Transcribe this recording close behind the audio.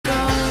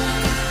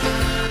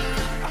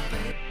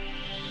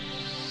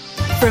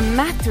From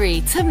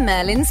Mathry to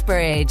Merlin's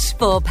Bridge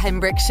for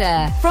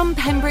Pembrokeshire. From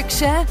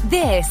Pembrokeshire,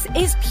 this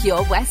is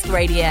Pure West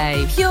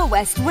Radio. Pure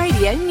West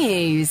Radio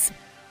News.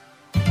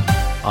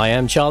 I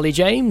am Charlie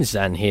James,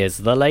 and here's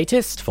the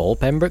latest for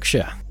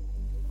Pembrokeshire.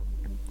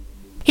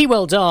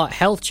 Hywel Dda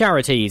Health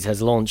Charities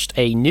has launched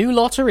a new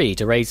lottery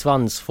to raise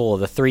funds for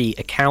the 3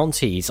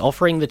 counties,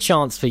 offering the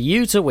chance for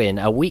you to win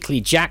a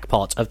weekly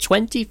jackpot of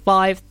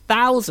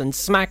 25,000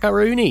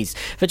 smackaroonies.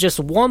 For just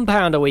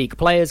 £1 a week,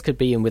 players could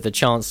be in with a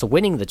chance to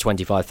winning the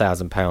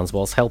 £25,000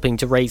 whilst helping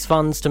to raise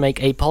funds to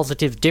make a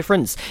positive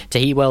difference to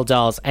Hywel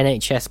Dda's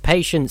NHS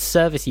patients,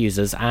 service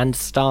users and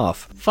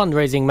staff.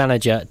 Fundraising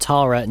manager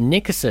Tara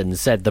Nickerson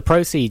said the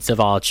proceeds of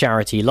our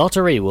charity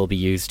lottery will be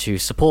used to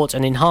support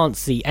and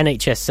enhance the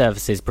NHS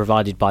services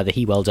provided by the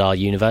Hywel Dda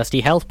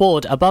University Health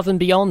Board above and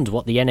beyond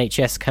what the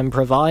NHS can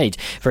provide.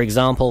 For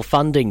example,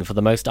 funding for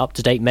the most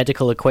up-to-date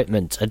medical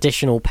equipment,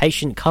 additional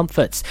patient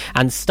comforts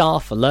and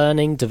staff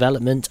learning,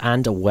 development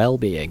and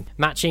well-being.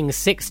 Matching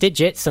 6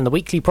 digits and the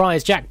weekly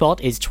prize jackpot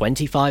is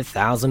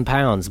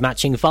 £25,000.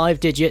 Matching 5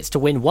 digits to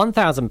win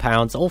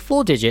 £1,000 or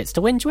 4 digits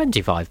to win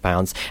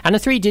 £25. And a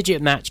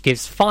 3-digit match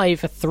gives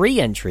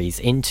 3 entries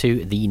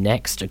into the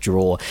next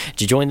draw.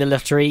 To join the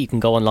lottery, you can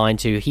go online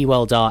to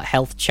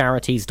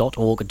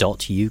hyweldahealthcharities.org.uk.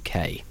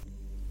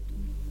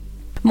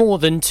 More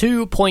than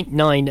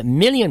 £2.9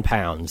 million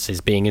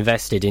is being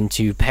invested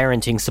into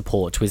parenting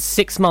support, with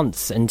 6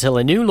 months until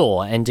a new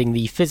law ending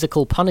the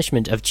physical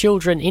punishment of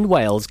children in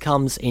Wales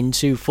comes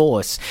into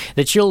force.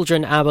 The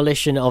Children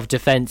Abolition of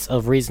Defence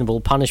of Reasonable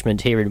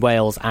Punishment here in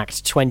Wales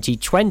Act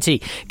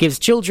 2020 gives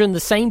children the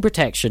same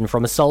protection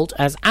from assault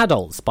as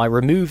adults by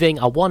removing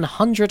a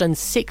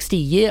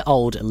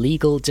 160-year-old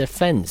legal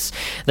defence.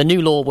 The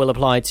new law will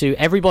apply to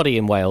everybody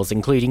in Wales,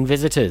 including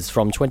visitors,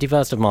 from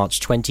 21st of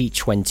March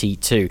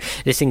 2022.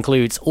 This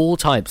includes all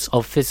types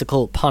of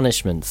physical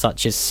punishment,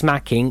 such as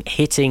smacking,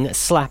 hitting,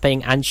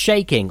 slapping and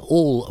shaking.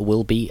 All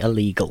will be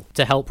illegal.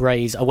 To help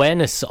raise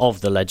awareness of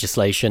the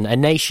legislation, a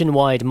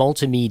nationwide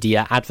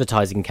multimedia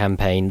advertising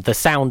campaign, The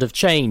Sound of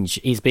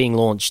Change, is being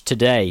launched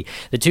today.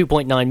 The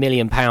 £2.9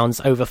 million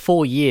over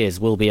 4 years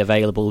will be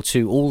available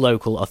to all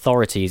local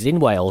authorities in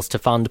Wales to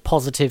fund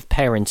positive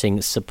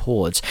parenting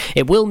support.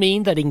 It will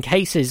mean that in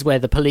cases where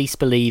the police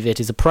believe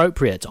it is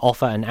appropriate to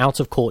offer an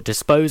out-of-court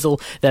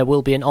disposal, there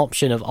will be an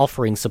option of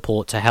offering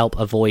support to help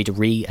avoid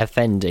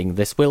re-offending.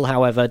 This will,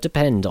 however,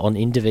 depend on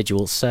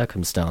individual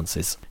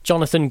circumstances.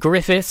 Jonathan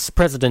Griffiths,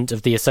 president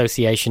of the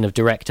Association of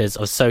Directors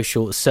of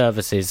Social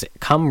Services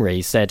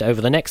Cymru, said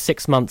over the next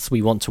 6 months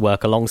we want to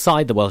work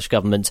alongside the Welsh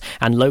Government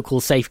and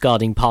local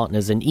safeguarding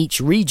partners in each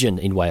region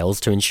in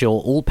Wales to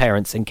ensure all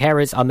parents and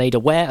carers are made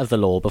aware of the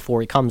law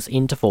before it comes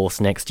into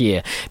force next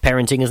year.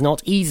 Parenting is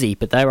not easy,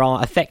 but there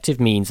are effective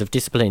means of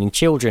disciplining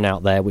children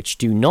out there which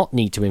do not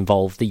need to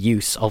involve the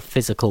use of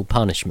physical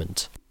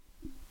punishment.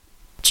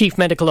 Chief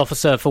Medical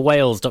Officer for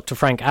Wales, Dr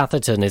Frank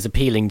Atherton, is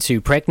appealing to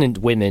pregnant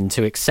women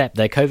to accept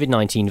their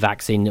COVID-19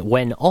 vaccine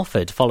when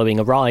offered, following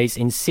a rise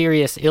in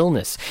serious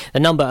illness. The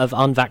number of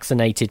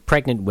unvaccinated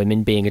pregnant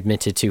women being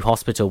admitted to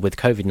hospital with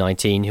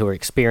COVID-19 who are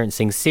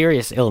experiencing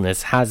serious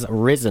illness has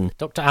risen.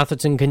 Dr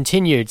Atherton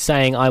continued,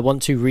 saying, "I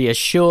want to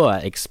reassure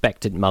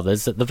expectant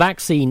mothers that the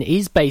vaccine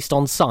is based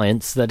on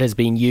science that has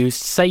been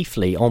used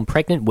safely on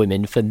pregnant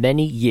women for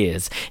many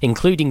years,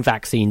 including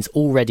vaccines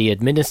already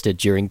administered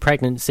during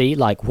pregnancy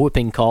like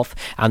whooping cough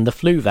and the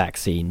flu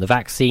vaccine. The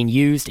vaccine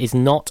used is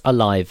not a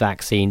live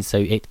vaccine, so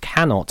it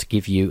cannot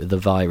give you the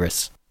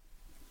virus."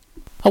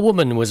 A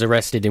woman was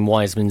arrested in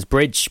Wiseman's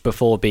Bridge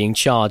before being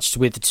charged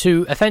with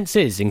 2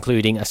 offences,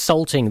 including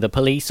assaulting the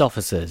police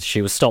officers.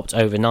 She was stopped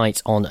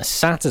overnight on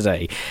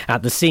Saturday.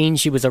 At the scene,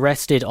 she was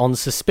arrested on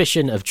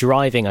suspicion of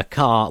driving a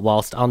car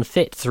whilst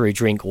unfit through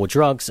drink or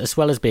drugs, as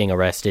well as being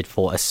arrested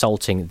for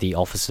assaulting the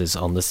officers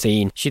on the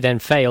scene. She then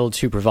failed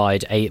to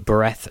provide a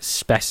breath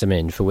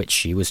specimen, for which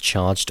she was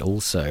charged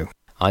also.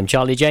 I'm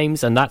Charlie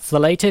James, and that's the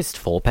latest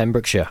for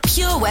Pembrokeshire.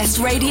 Pure West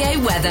Radio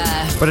weather.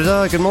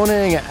 Good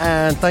morning,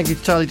 and thank you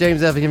to Charlie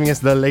James there for giving us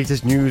the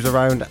latest news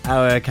around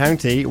our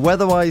county.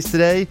 Weather-wise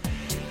today,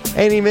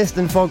 any mist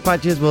and fog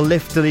patches will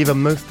lift to leave a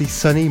mostly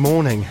sunny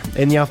morning.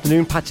 In the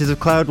afternoon, patches of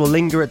cloud will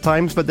linger at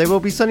times, but there will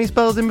be sunny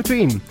spells in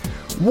between.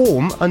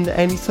 Warm under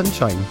any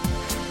sunshine.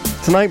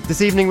 Tonight,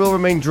 this evening will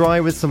remain dry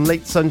with some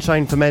late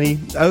sunshine for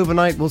many.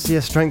 Overnight, we'll see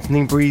a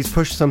strengthening breeze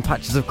push some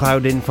patches of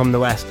cloud in from the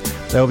west.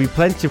 There will be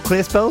plenty of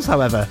clear spells,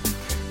 however.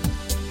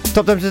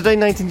 Top temperature today,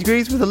 19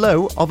 degrees with a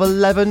low of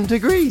 11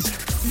 degrees.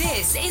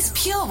 This is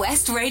Pure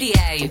West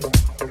Radio.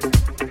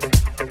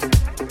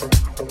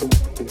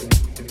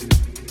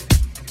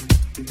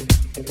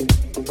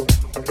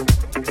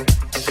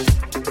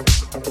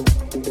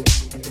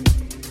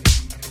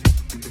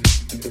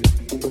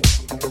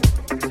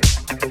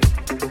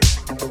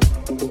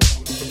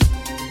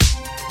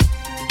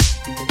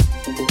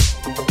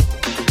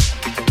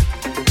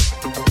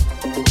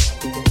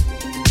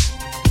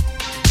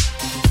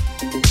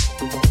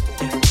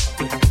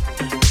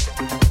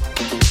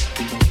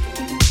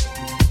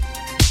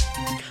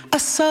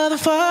 Saw the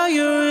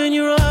fire in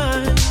your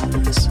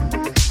eyes.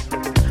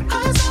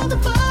 I saw the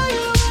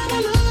fire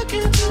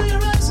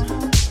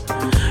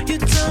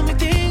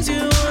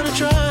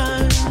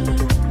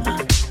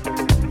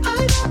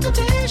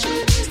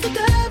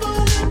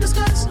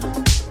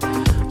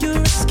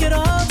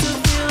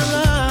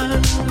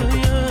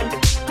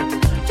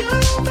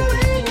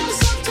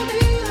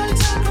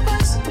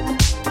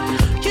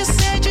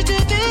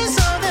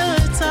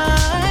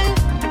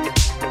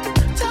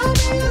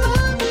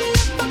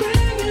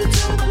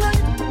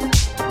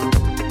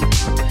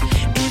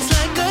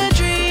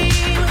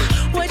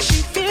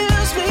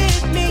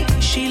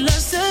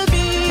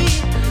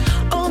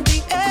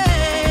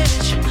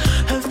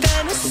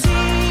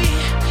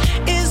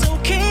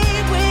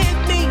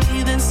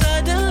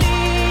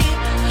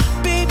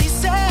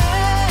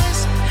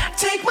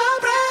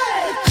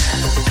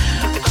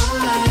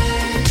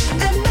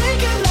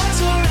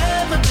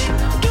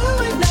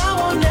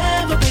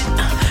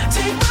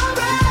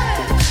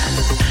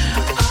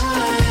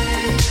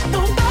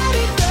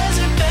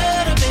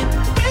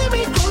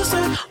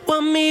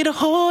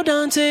hold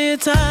on to your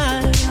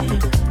time.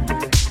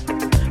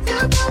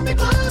 You pull me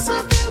close,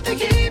 I feel the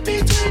heat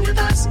between your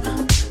thighs.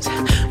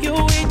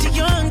 You're way too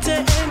young to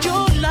end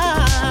your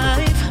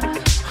life.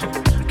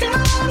 Girl,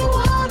 I don't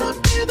wanna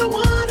be the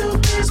one who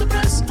pays the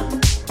price.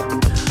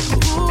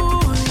 Ooh,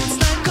 it's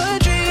like a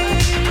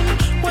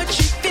dream. What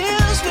she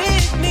feels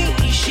with me,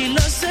 she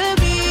loves to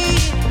be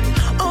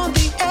on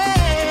the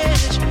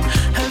edge.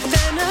 Her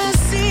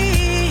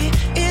fantasy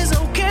is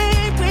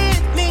okay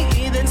with me.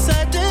 Then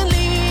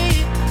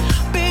suddenly,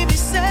 baby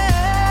says,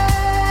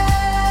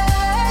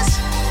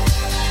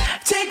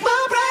 take my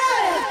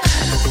breath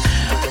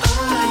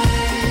away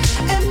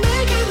and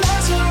make it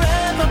last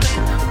forever,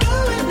 babe. Do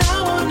it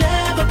now or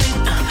never,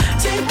 babe.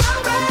 Take my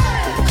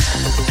breath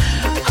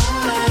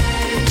away.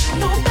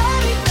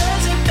 Nobody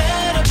does it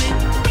better, babe.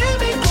 Bring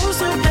me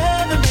closer,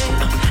 heaven, babe.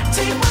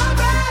 Take my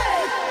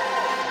breath.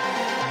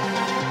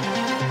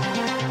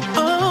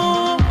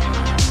 Oh,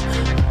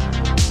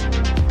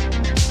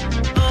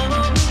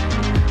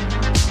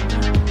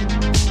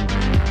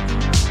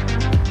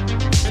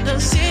 and I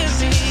see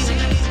me.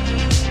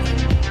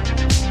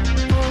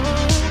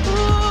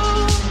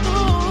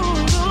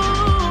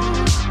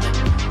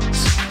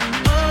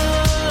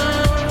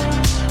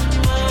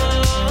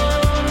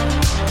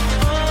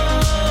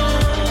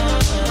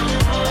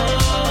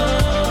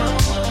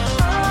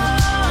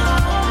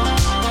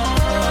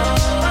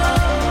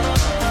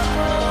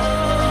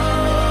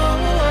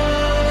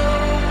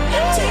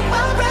 Take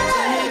my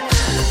breath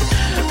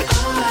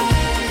away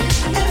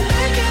and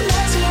make it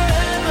last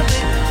forever,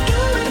 babe. Do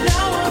it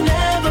now or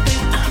never,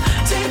 babe.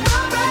 Take my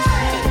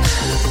breath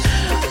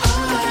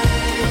away.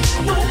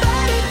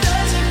 Nobody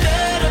does it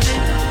better,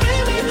 babe.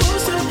 Bring me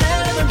closer,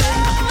 heaven,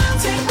 babe.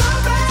 Take my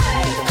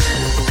breath.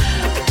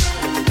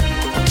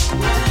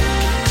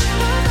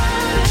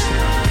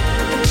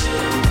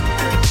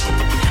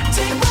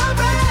 Take my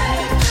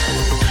breath.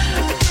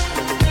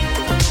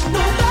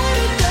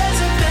 Nobody does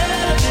it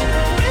better, babe.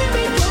 Bring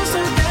me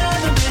closer,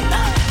 heaven, babe.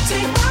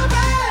 Take my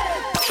breath.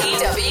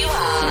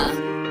 PWR.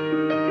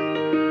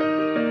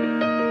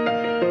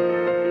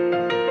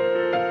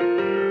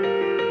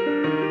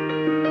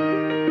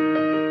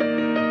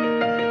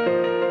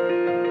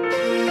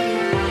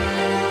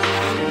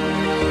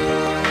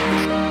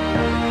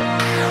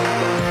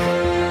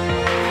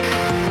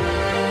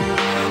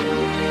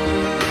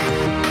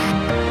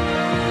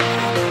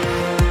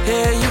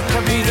 Yeah, you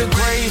can be the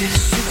greatest,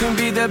 you can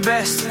be the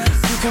best.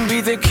 You can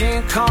be the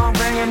King Kong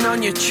banging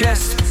on your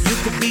chest. You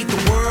could beat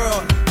the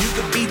world, you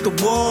could beat the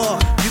war.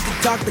 You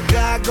could talk to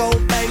God, go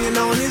banging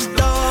on his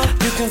door.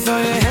 You can throw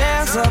your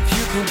hands up,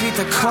 you can beat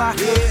the clock.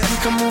 Yeah. You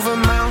can move a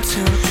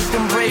mountain, you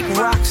can break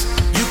rocks.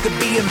 You could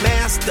be a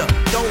master,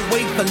 don't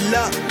wait for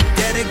luck.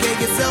 Dedicate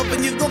yourself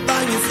and you gon'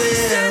 find yourself.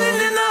 Standing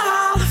in the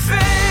Hall of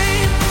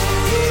Fame,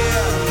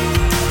 Yeah,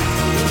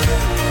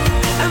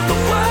 and the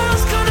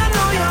world's gonna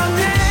know your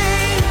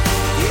name.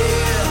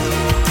 yeah,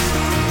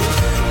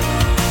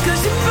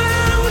 'Cause you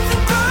burn with the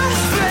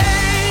brightest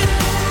flame,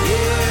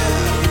 yeah,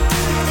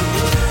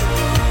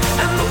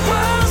 and the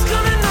world's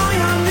gonna know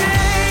your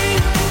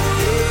name.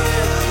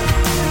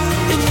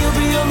 And you'll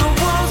be on the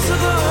walls of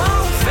the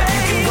Hall of Fame.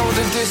 You can go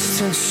the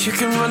distance, you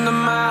can run the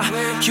mile.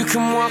 You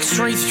can walk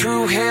straight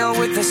through hell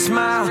with a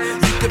smile.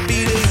 You could be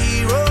the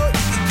hero,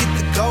 you could get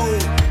the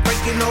gold.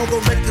 Breaking all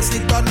the records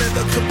they thought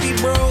never could be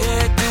broke.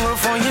 Yeah, do it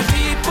for your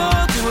people,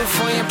 do it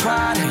for your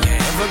pride. Are you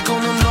ever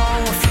gonna know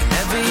if you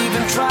never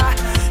even try?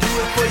 Do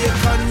it for your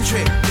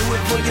country, do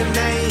it for your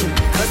name.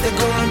 'Cause there's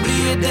gonna be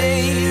a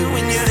day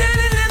when you're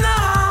Standing in the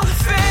Hall of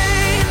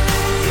Fame,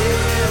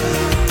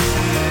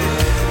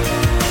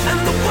 and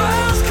the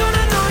world's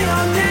gonna know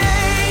your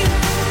name.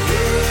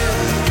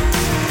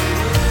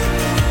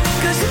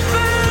 'Cause you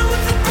burn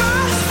with the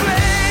brightest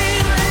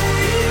flame,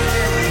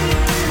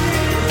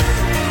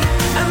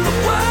 and the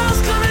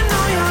world's gonna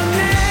know your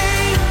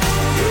name.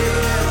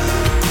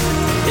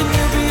 And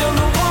you'll be on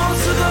the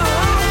walls of the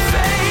Hall of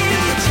Fame. Be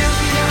a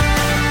champion,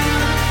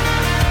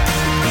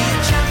 be a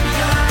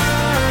champion,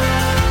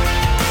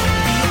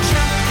 be a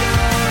champion,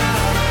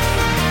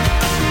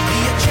 be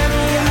a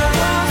champion. The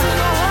walls of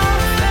the Hall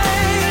of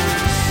Fame.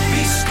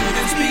 Be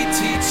students, be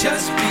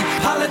teachers, be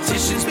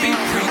politicians, be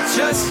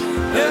preachers.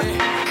 Yeah,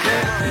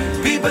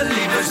 yeah. Be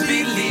believers, be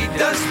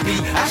leaders, be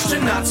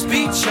astronauts,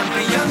 be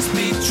champions,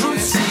 be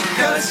truth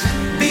seekers.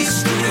 Be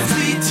students,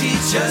 be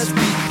teachers,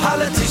 be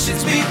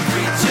politicians, be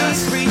preachers,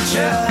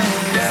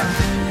 yeah.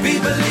 Be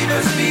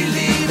believers, be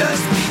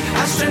leaders, be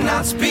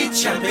astronauts, be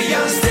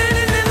champions.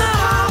 Standing in the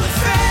Hall of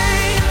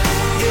Fame,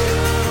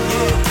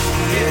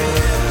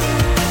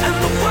 and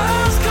the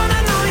world's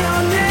gonna know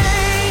your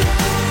name.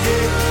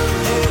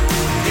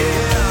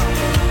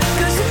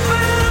 'Cause you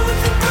burn with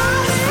the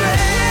brightest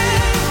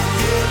flame,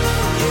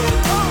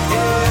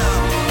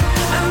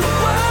 and the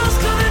world's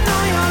gonna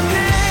know your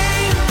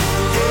name.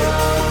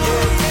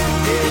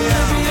 And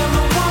you'll be on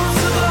the walls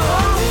of the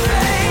Hall of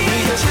Fame. You can be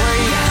the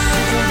greatest,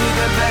 you can be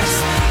the best.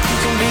 You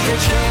can be the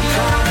King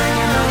Kong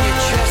hanging on your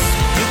chest.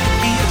 You could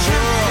be a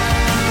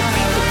hero,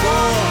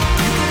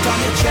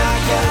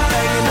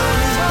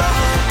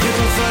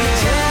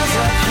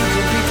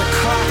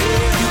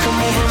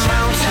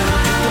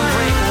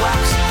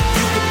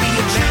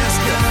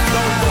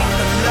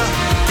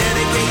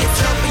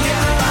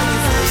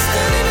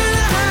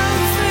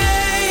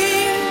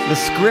 The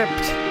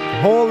Script,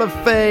 Hall of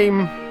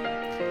Fame.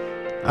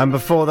 And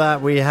before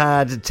that, we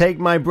had Take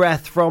My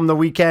Breath from The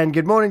Weeknd.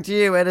 Good morning to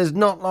you. It is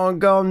not long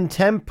gone,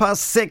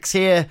 6:10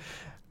 here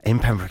in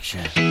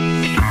Pembrokeshire.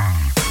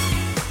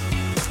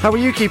 How are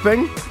you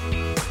keeping?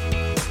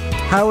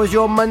 How was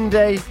your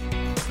Monday?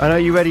 And are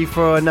you ready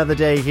for another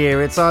day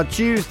here? It's our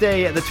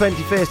Tuesday, the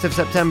 21st of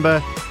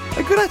September.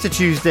 A good out of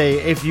Tuesday,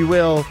 if you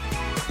will.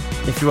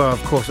 If you are,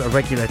 of course, a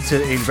regular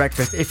to Early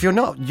Breakfast. If you're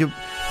not,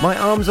 my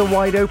arms are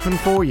wide open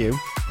for you.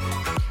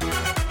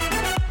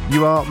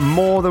 You are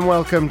more than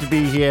welcome to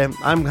be here.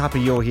 I'm happy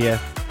you're here.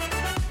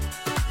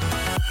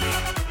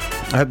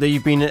 I hope that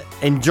you've been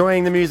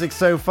enjoying the music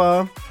so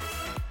far.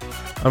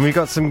 And we've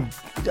got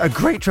a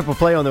great triple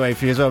play on the way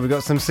for you as well. We've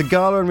got some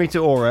Sigala and Rita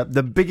Ora,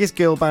 the biggest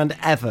girl band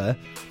ever,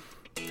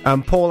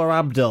 and Paula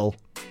Abdul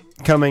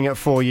coming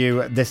for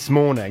you this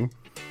morning.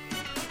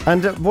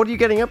 And what are you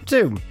getting up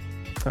to?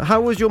 How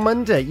was your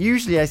Monday?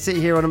 Usually I sit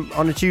here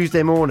on a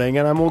Tuesday morning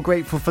and I'm all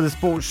grateful for the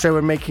sports show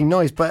and making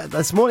noise. But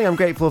this morning I'm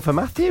grateful for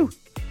Matthew.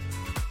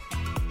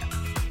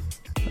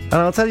 And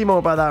I'll tell you more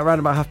about that around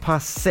about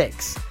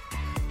 6:30.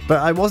 But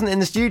I wasn't in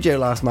the studio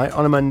last night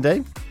on a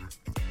Monday.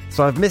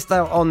 So I've missed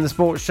out on the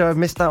sports show. I've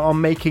missed out on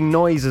making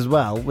noise as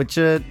well, which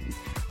are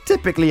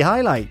typically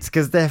highlights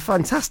because they're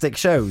fantastic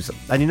shows.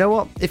 And you know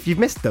what? If you've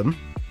missed them,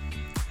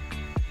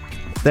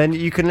 then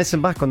you can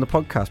listen back on the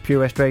podcast,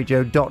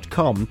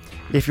 purewestradio.com,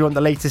 if you want the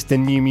latest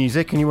in new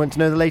music and you want to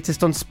know the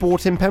latest on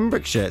sport in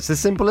Pembrokeshire. It's as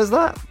simple as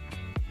that.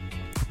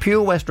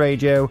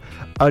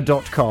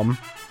 purewestradio.com.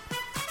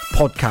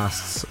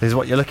 Podcasts is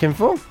what you're looking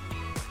for.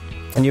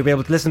 And you'll be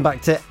able to listen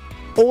back to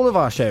all of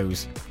our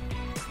shows,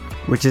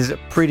 which is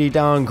pretty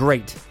darn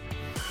great.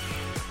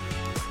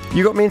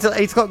 You got me until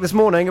 8 o'clock this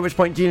morning, at which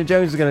point Gina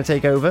Jones is going to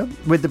take over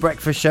with The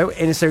Breakfast Show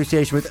in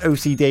association with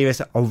OC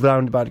Davis of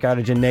Roundabout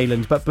Garage in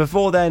Neyland. But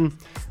before then,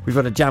 we've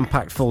got a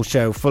jam-packed full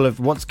show full of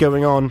what's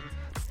going on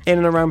in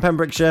and around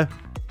Pembrokeshire.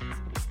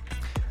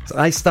 So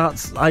I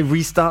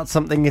restart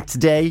something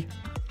today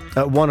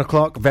at 1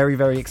 o'clock. Very,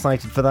 very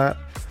excited for that.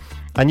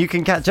 And you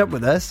can catch up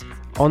with us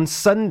on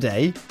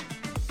Sunday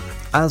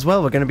as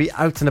well. We're going to be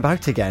out and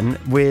about again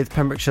with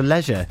Pembrokeshire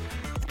Leisure.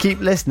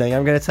 Keep listening.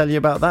 I'm going to tell you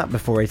about that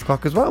before 8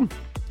 o'clock as well.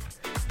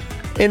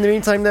 In the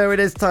meantime, though, it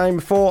is time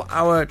for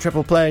our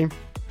triple play.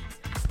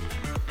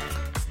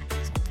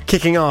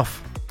 Kicking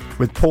off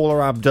with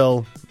Paula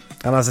Abdul.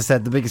 And as I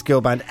said, the biggest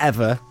girl band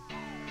ever.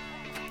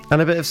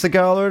 And a bit of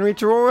Sigala and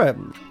Rita Ora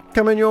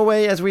coming your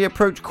way as we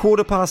approach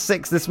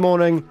 6:15 this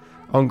morning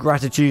on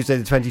Gratitude Tuesday,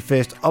 the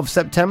 21st of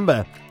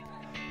September.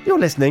 You're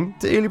listening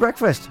to Early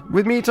Breakfast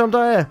with me, Tom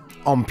Dyer,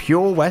 on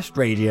Pure West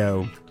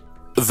Radio.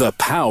 The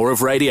power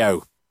of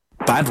radio.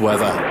 Bad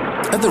weather.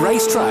 At the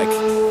racetrack.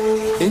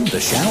 In the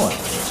shower.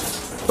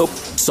 Oh,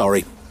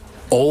 sorry.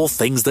 All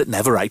things that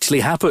never actually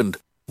happened.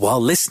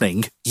 While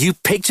listening, you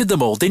pictured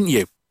them all, didn't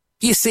you?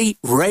 You see,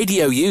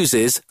 radio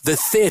uses the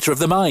theatre of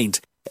the mind.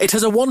 It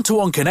has a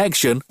one-to-one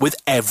connection with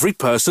every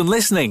person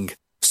listening.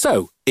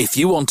 So, if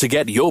you want to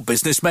get your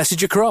business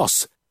message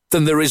across,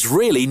 then there is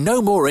really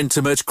no more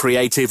intimate,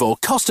 creative or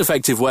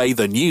cost-effective way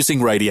than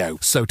using radio.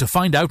 So to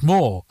find out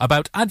more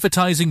about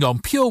advertising on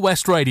Pure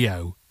West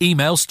Radio,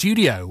 email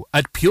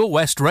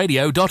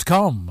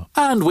studio@purewestradio.com.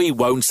 And we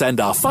won't send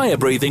our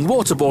fire-breathing,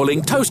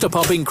 water-boiling,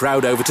 toaster-popping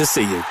crowd over to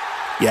see you.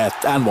 Yeah,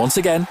 and once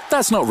again,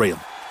 that's not real.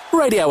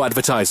 Radio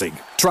advertising.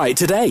 Try it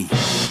today.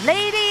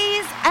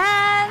 Ladies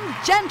and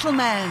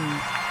gentlemen,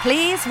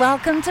 please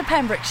welcome to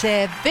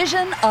Pembrokeshire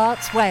Vision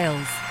Arts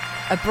Wales,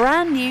 a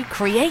brand new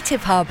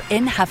creative hub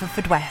in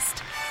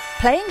Haverfordwest,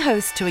 playing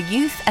host to a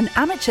youth and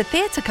amateur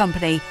theatre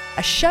company,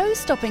 a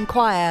show-stopping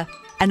choir,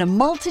 and a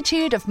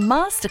multitude of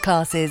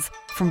masterclasses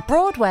from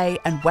Broadway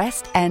and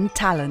West End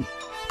talent,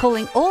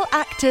 calling all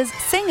actors,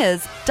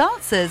 singers,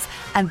 dancers,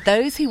 and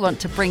those who want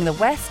to bring the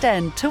West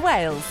End to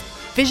Wales.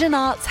 Vision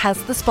Arts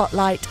has the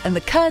spotlight and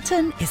the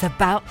curtain is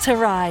about to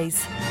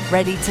rise.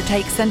 Ready to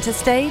take centre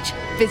stage?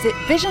 Visit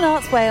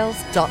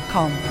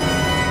visionartswales.com.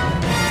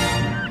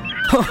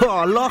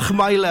 Oh,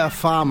 Lochmeyler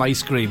Farm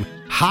Ice Cream.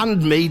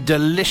 Handmade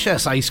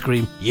delicious ice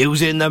cream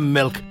using the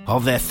milk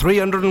of their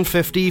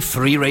 350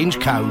 free-range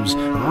cows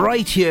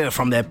right here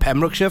from their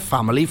Pembrokeshire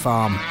family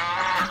farm.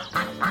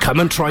 Come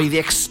and try the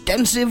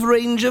extensive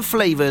range of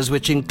flavours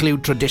which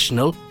include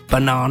traditional,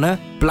 banana,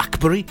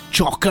 blackberry,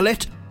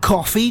 chocolate,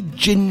 coffee,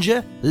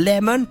 ginger,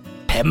 lemon,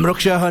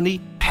 Pembrokeshire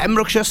honey,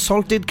 Pembrokeshire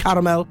salted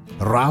caramel,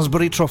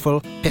 raspberry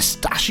truffle,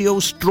 pistachio,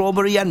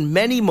 strawberry and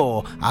many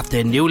more at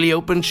their newly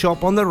opened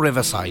shop on the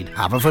Riverside,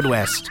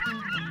 Haverfordwest.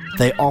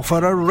 They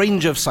offer a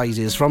range of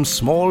sizes from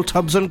small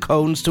tubs and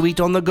cones to eat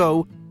on the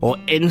go or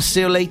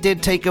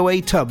insulated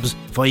takeaway tubs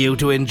for you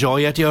to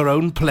enjoy at your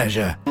own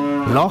pleasure.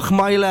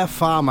 Lochmeyler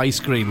Farm Ice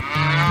Cream.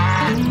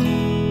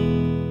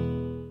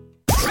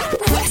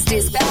 West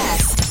is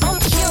best on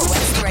Pure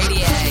West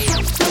Radio.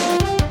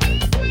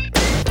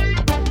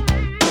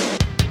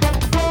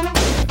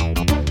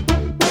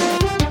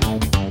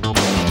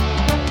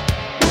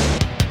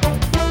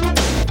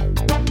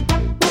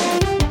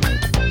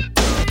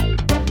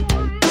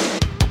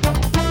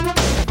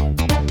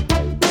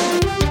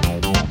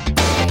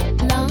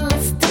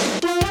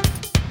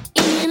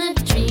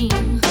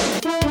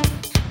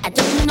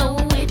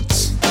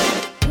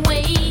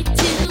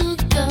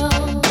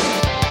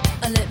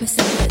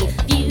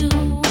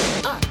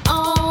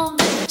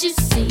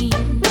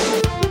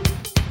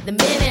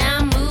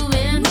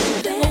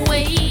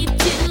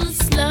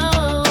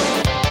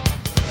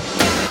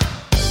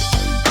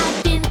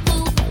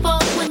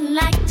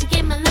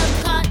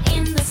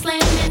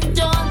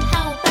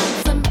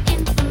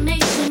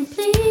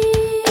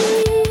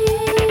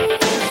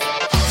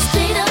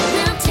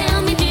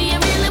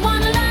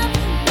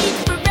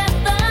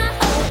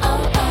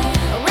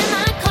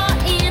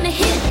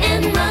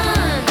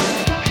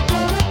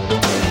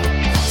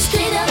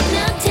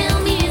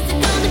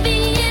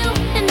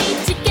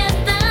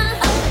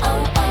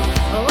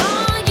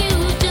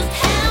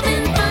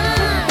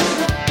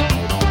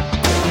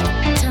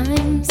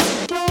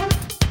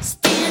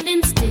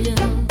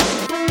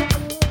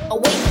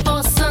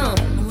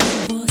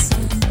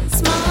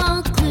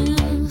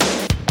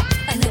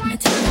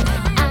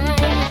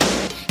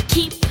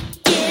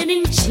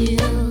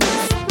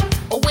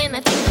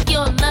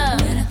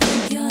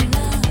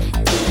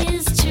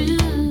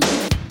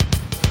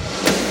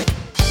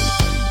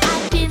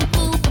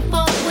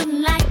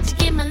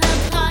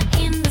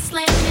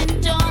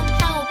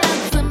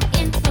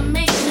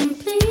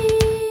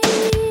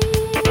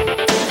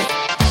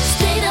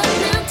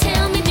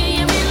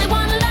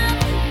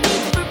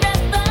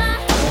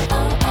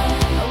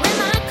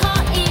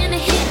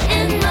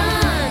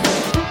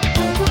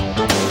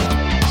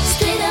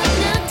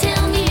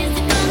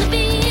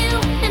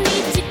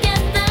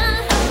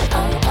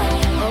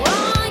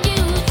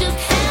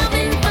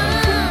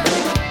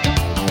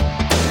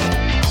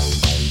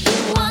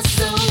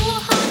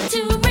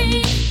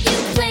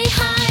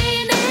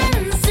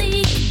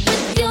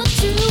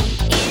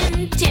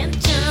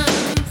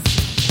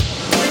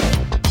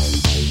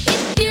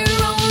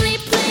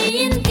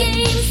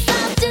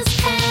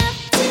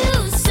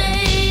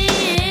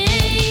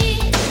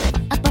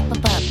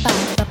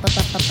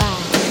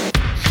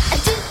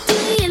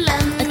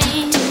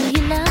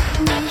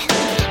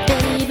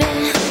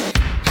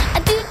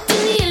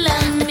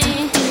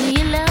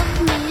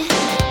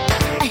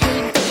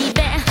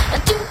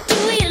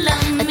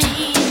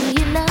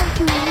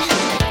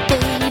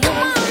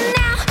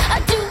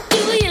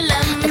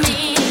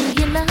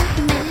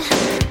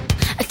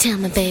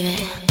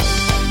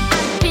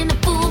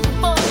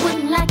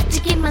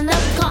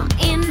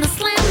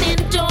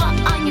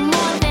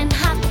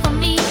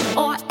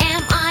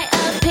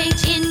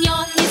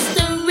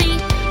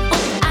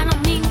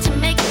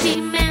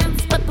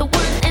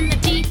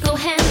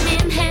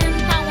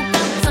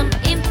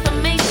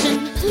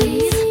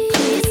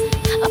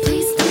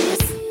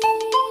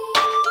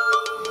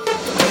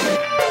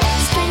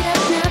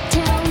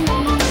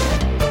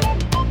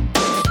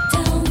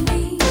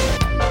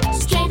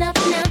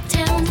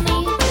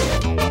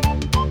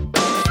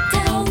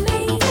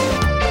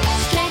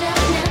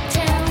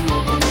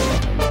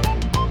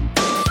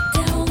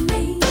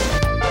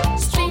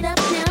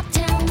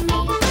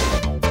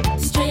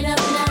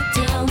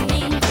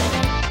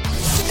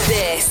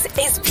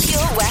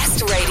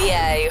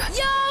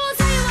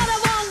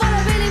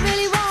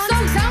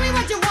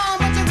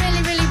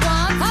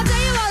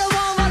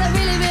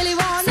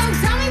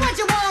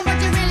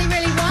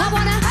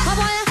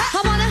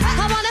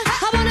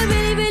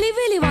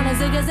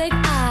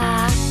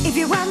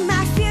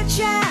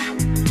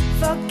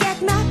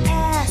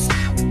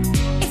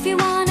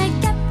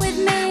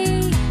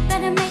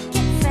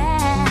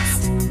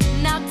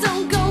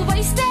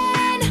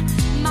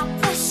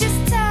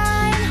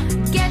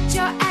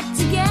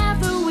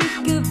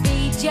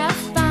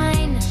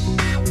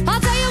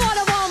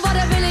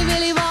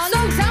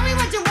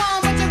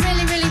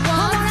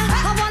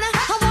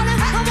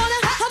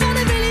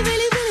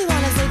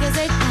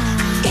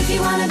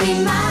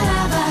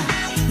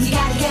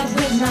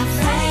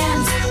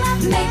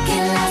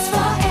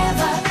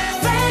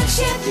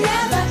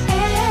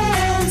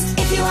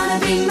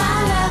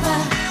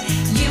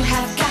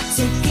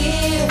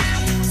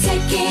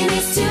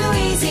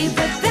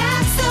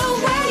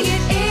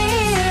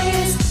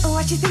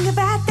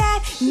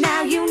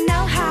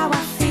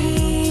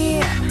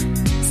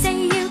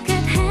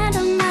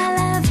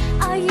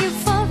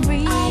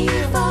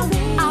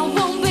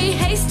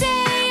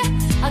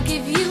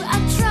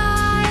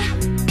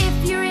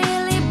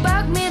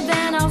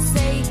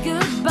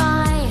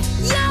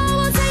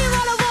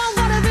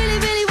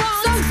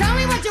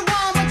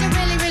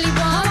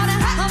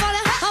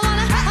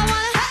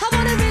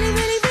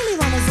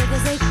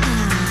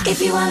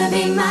 you wanna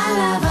be my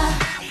lover,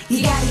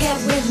 you gotta get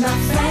with my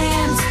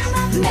friends.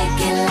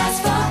 Make it last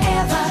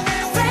forever.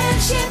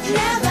 Friendship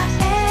never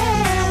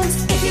ends.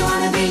 If you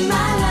wanna be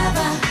my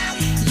lover,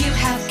 you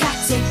have got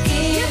to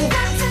give.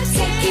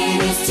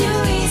 Taking is too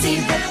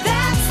easy, but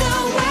that's the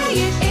way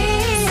it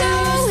is. So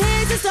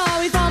here's a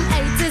story from A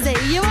to Z.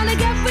 You wanna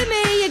get with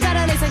me, you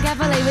gotta listen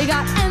carefully. We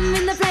got M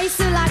in the place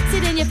who likes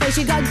it in your face.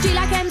 You got G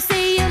like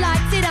MC who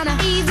likes it on a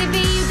easy V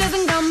who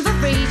doesn't come for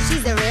free.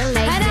 She's a real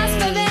lady. And as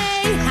for me,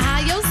 how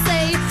you'll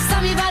see,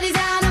 slam your body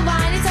down and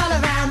wine it all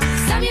around.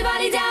 Slam your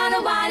body down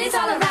and wine it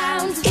all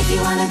around. If you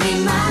wanna be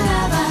my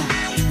lover,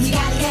 you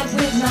gotta get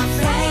with my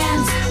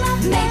friends.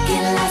 Make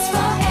it last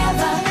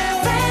forever.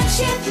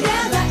 Friendship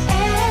never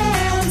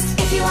ends.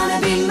 If you wanna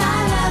be my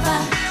lover,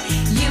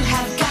 you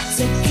have got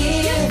to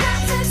give.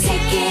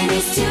 Taking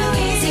is too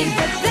easy,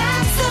 but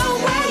that's the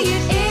way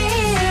it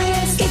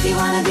is. If you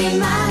wanna be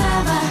my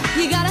lover,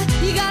 You gotta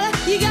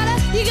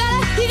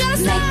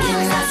make it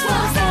last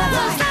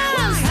forever.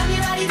 Slam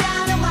your body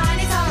down and wine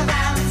it all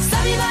around.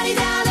 Slam your body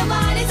down and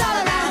wine it all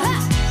around.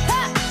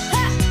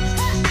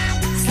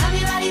 Slam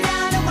your body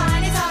down and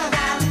wine it all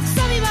around.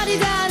 Slam your body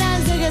down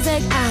and take a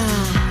sec.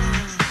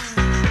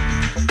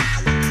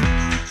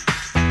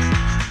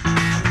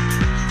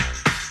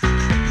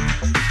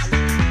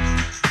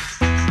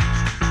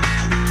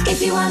 If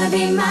you wanna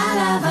be my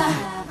lover.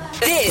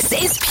 This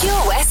is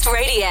Pure West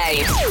Radio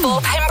for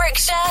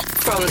Pembrokeshire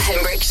from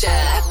Pembrokeshire.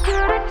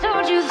 I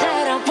told you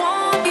that I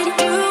wanted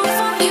you.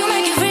 You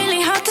make it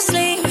really hard to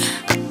sleep.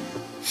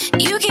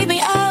 You keep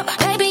me up,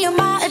 baby, you're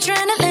my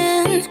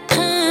adrenaline.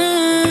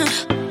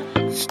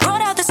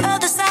 Brought out this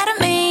other side of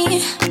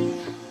me.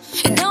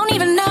 You don't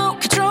even know,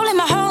 controlling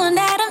my whole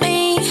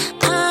anatomy.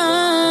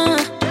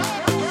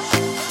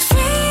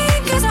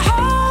 Fingers are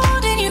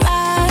holding you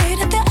right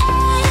at the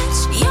edge.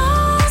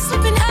 You're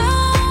slipping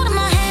out of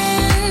my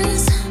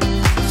hands.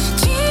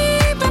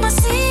 Keeping my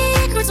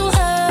secrets all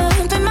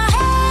up in my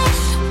head.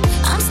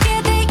 I'm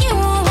scared that you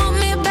won't want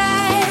me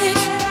back.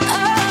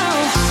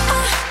 Oh,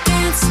 I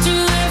dance to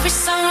every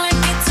song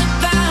like it's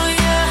about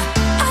you.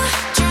 I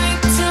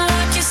drink till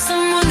I kiss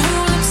someone who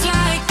looks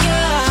like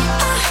you.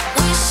 I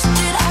wish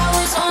that I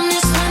was on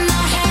this when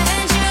I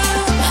had you.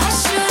 I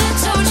should have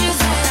told you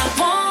that I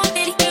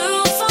wanted you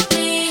for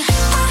me.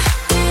 I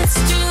dance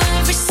to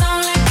every song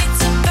like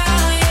it's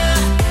about you.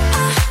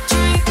 I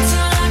drink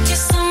till I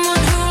kiss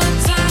someone who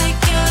looks like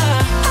you.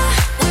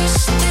 I wish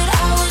that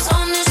I was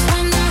on this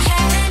when I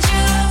had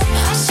you.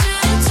 I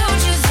should have told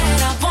you that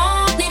I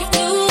wanted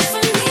you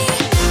for me.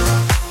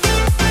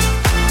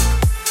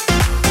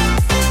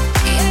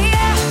 Yeah,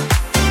 yeah.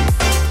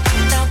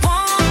 That I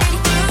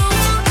wanted you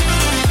for me.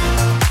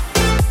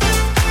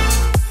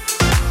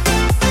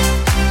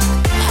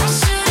 I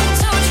should have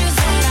told you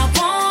that I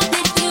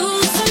wanted you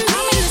for me.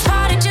 I'm in this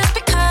party just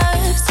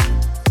because.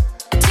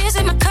 Tears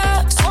in my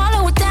cup,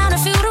 swallow it down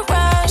and feel the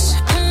rush.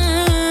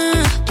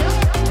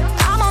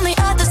 I'm on the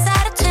other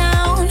side of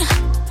town,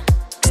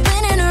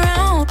 spinning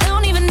around,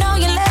 don't even know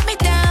you let me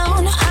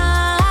down.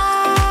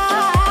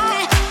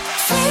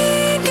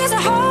 Fingers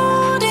are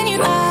holding you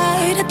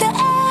right at the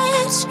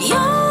edge.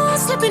 You're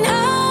slipping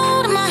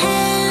out of my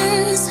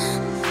hands.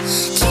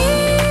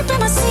 Keeping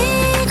my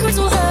secrets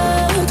all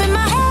up in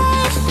my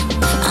head.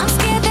 I'm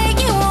scared that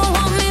you won't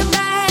want me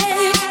back.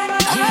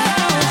 Oh,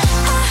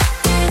 I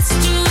dance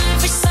to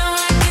every song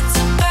like it's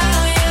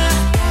about you.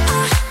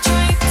 I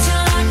drink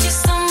till I kiss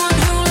someone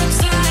who looks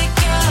like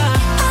you.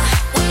 I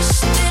wish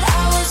that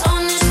I was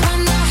on this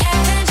when I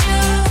had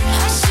you.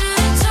 I should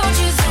have told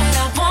you that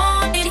I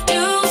wanted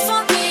you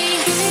for me.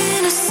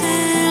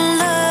 Innocent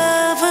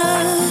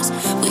lovers,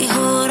 we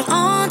hold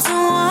on to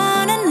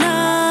one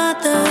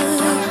another.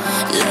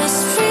 Let's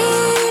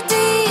rediscover.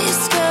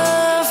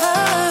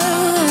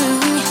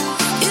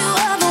 You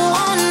are the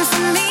one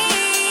for me.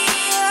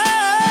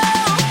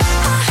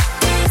 I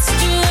dance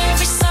to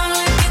every song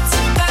like it's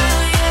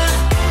about you.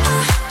 I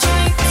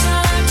drink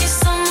till I kiss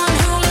someone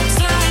who looks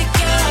like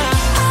you.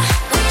 I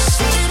wish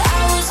that I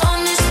was on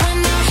this when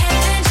I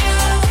had you.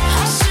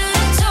 I should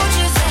have told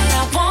you that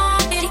I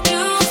wanted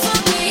you for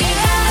me.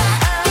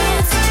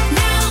 Dance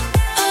now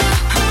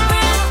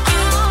around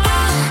you.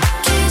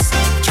 Kiss,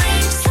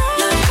 dreams,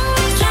 look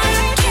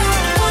like you.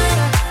 One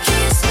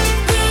kiss,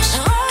 wish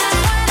I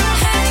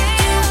had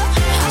you.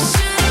 I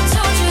should have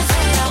told you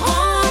that I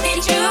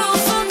wanted you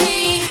for me.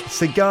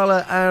 Sigala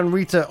and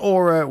Rita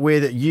Ora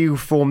with You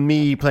For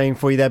Me playing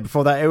for you there.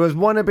 Before that, it was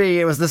Wannabe,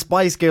 it was the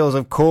Spice Girls,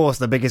 of course,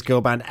 the biggest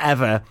girl band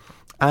ever.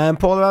 And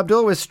Paula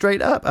Abdul was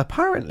Straight Up.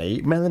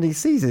 Apparently, Melanie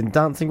C's in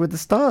Dancing with the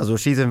Stars, or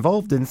she's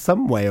involved in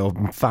some way or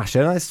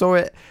fashion. I saw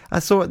it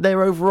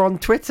there over on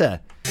Twitter.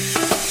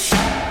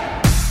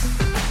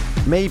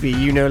 Maybe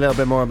you know a little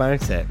bit more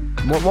about it.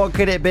 What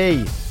could it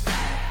be?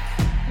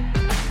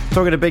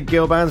 Talking to big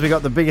girl bands, we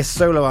got the biggest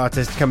solo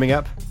artist coming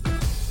up.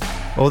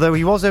 Although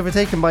he was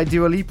overtaken by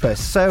Dua Lipa,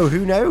 so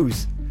who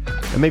knows?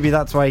 And maybe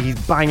that's why he's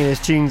banging his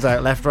tunes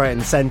out left, right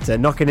and centre,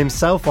 knocking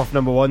himself off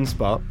number one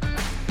spot.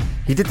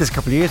 He did this a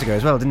couple of years ago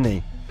as well, didn't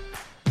he?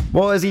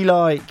 What is he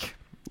like?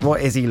 What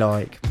is he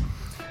like?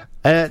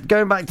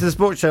 Going back to the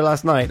sports show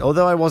last night,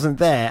 although I wasn't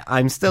there,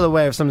 I'm still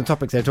aware of some of the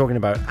topics they're talking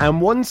about. And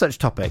one such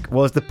topic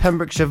was the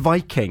Pembrokeshire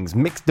Vikings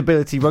mixed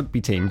ability rugby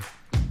team.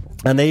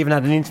 And they even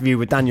had an interview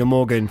with Daniel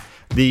Morgan,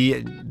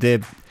 the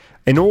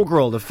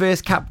inaugural, the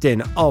first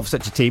captain of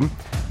such a team,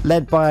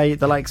 led by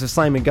the likes of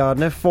Simon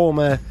Gardner,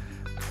 former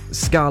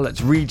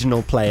Scarlets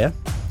regional player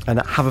and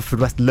at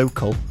Haverfordwest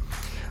local.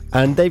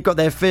 And they've got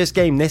their first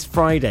game this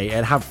Friday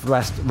at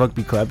Haverfordwest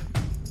Rugby Club.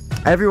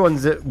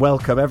 Everyone's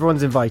welcome,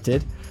 everyone's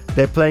invited.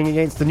 They're playing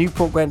against the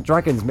Newport Gwent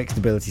Dragons mixed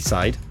ability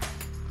side.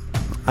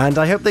 And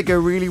I hope they go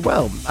really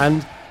well.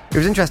 And it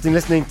was interesting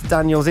listening to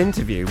Daniel's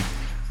interview.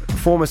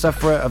 Former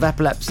sufferer of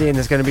epilepsy, and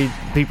there's going to be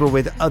people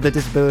with other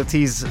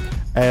disabilities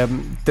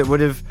that would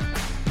have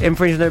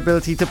infringed their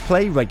ability to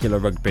play regular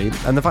rugby.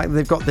 And the fact that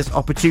they've got this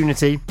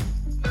opportunity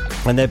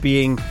and they're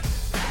being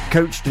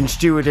coached and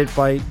stewarded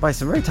by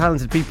some very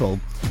talented people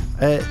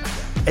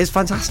is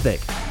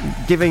fantastic.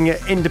 Giving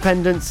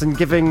independence and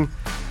giving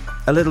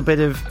a little bit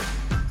of,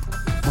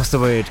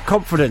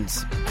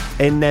 confidence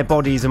in their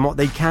bodies and what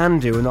they can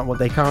do and not what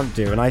they can't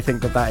do. And I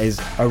think that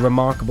is a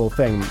remarkable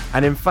thing.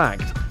 And in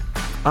fact,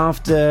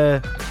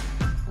 after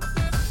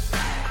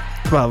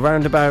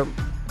about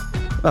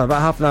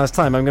half an hour's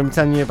time, I'm going to be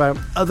telling you about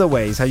other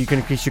ways how you can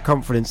increase your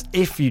confidence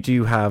if you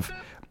do have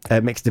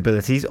mixed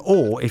abilities,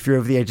 or if you're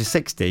over the age of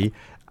 60.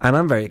 And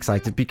I'm very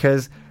excited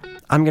because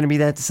I'm going to be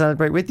there to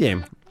celebrate with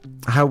you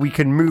how we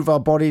can move our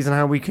bodies and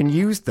how we can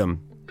use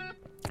them,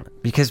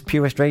 because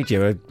Pure West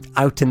Radio are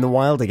out in the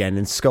wild again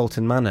in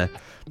Scolton Manor.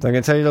 So I'm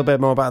going to tell you a little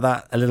bit more about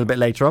that a little bit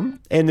later on.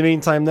 In the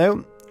meantime,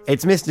 though,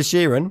 it's Mr.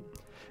 Sheeran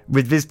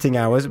with Visiting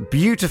Hours.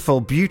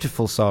 Beautiful,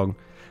 beautiful song.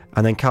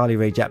 And then Carly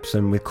Rae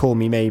Jepsen with Call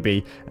Me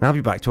Maybe. And I'll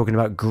be back talking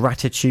about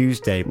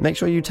Gratitude. Make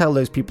sure you tell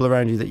those people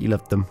around you that you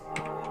love them.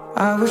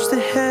 I wish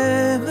that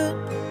heaven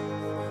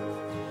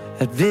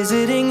had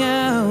visiting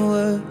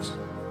hours,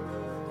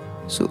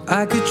 so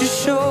I could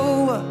just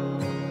show up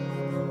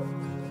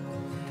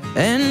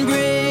and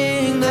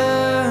bring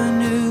the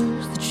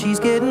news that she's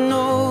getting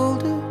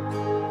older.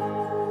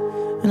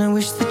 And I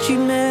wish that you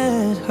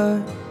met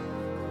her.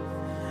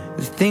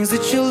 The things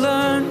that you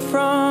learned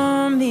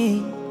from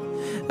me,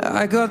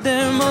 I got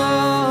them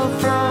all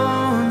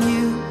from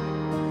you.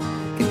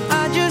 Can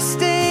I just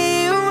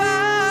stay a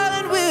while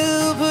and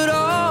we'll put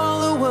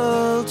all the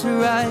world to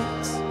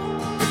rights?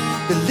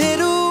 The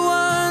little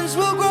ones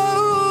will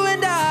grow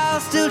and I'll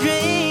still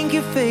drink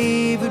your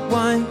favorite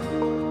wine.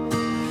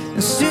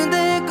 And soon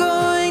they're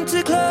going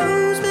to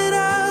close, but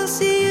I'll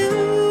see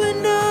you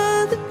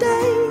another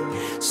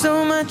day.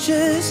 So much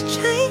has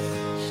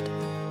changed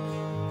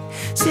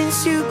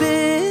since you've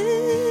been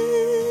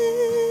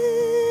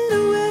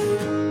away.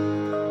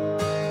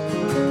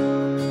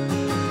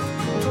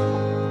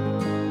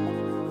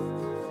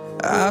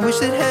 I wish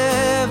that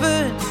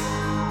heaven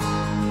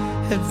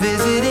had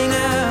visiting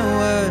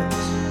hours,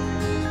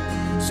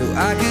 so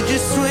I could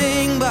just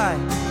swing by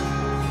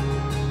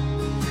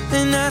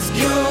and ask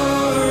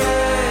your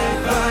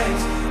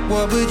advice.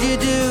 What would you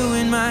do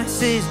in my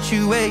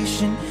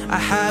situation? I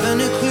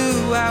haven't a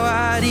clue how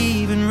I'd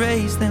even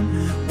raise them.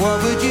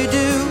 What would you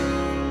do?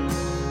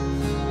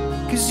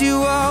 'Cause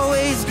you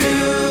always do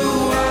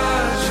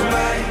what's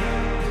right.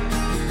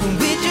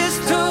 We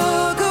just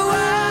talk a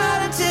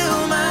while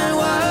until my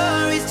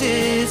worries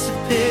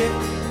disappear.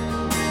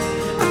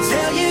 I'll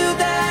tell you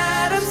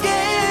that I'm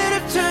scared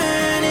of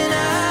turning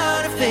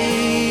out a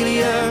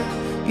failure.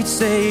 You'd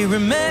say,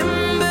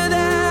 remember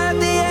that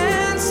the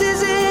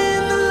answer's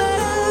in the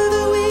love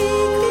that we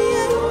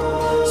create.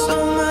 So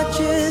much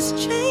has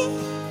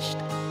changed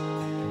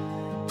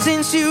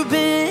since you've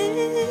been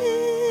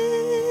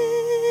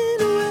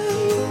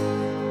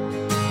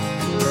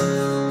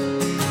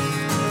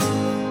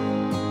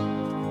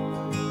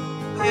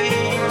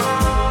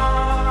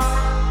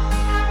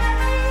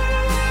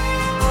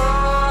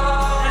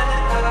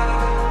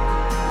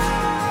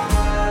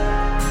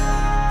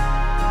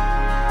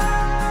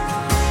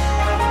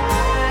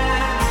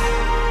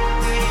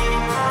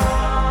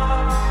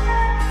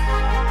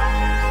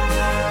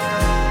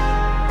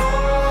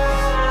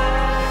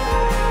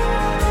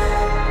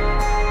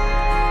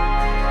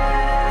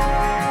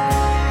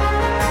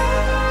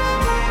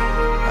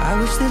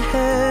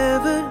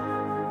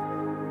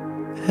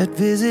at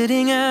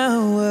visiting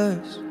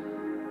hours,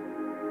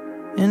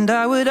 and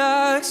I would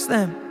ask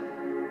them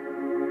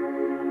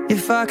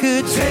if I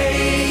could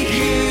take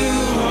you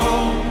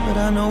home. But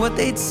I know what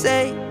they'd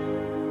say,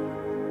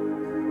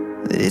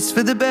 that it's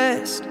for the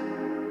best.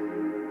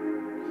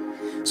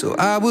 So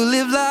I will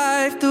live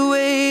life the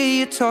way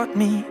you taught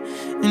me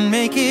and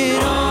make it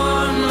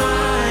on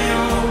my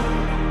own.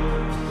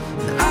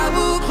 I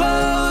will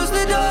close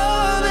the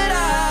door, but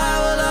I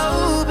will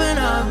open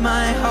up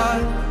my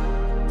heart.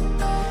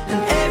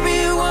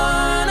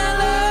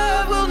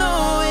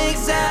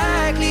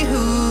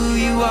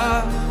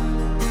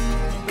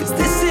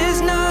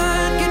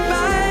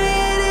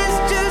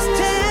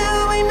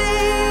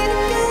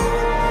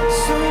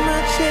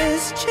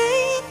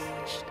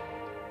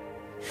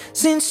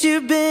 Since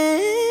you've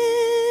been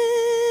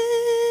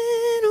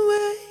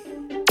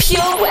away.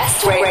 Pure West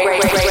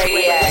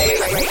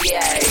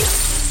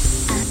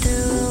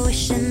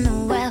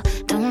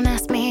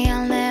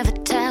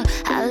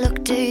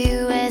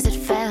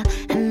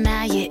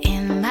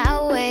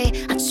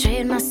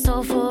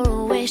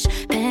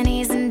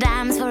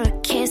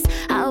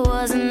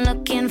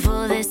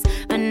for this,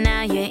 but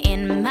now you're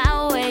in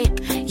my way.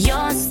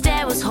 Your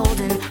stare was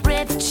holding,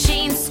 ripped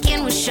jeans,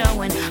 skin was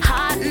showing.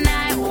 Hot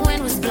night,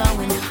 wind was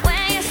blowing.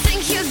 Where you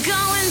think you're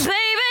going,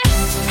 baby?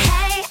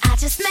 Hey, I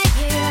just met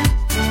you,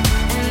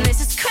 and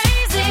this is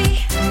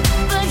crazy,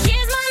 but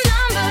here's my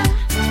number,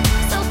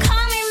 so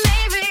call me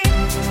maybe.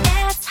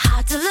 It's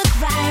hard to look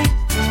right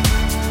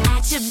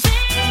at you,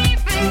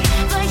 baby,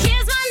 but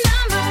here's my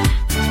number,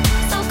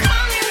 so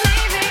call me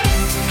maybe.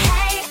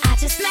 Hey, I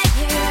just met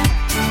you,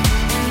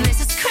 and this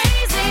is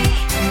crazy,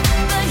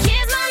 but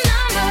here's my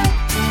number,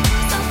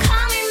 so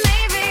call me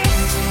maybe.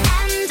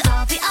 And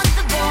all the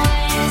other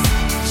boys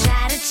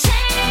try to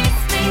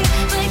chase me,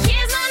 but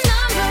here's my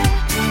number,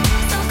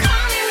 so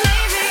call me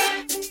maybe.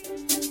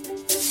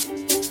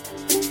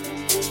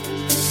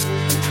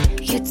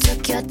 You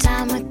took your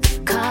time with the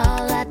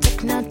call, I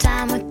took no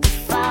time with the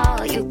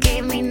fall. You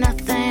gave me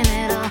nothing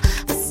at all,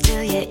 but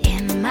still you're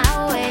in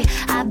my way.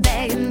 I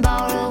beg and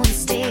borrow and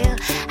steal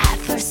at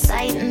first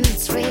sight, and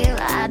it's real.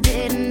 I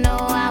didn't know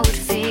I would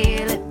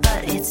feel it,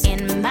 but it's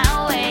in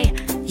my way.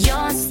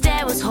 Your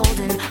stare was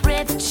holding,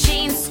 ripped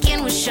jeans,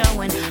 skin was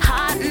showing.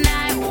 Hot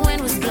night,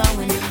 wind was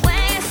blowing.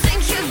 Where you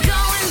think you're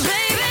going,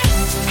 baby?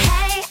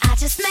 Hey, I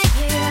just met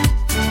you,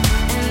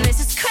 and this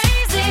is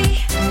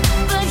crazy,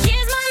 but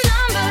here's my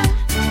number,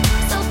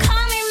 so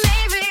call me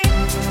maybe.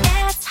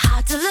 It's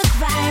hard to look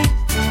right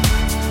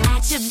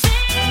at you,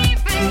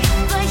 baby,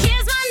 but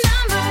here's my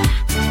number,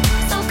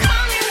 so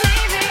call me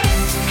maybe.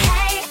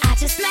 Hey, I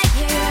just met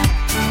you,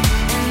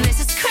 and this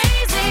is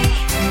crazy,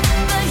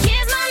 but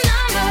here's my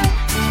number,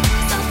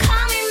 so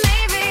call me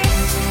maybe.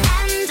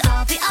 And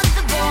all the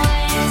other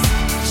boys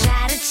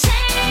try to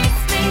chase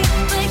me,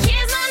 but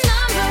here's my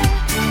number,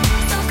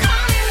 so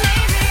call me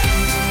maybe.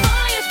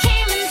 Before you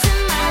came into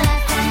my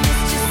life, I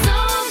missed you so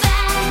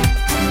bad, I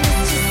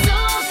missed you so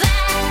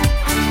bad,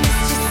 I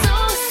missed you so,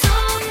 so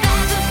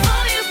bad.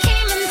 Before you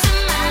came into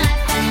my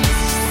life, I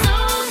missed you so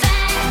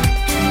bad,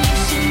 and you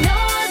should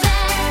know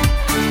that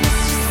I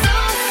missed you so,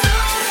 bad.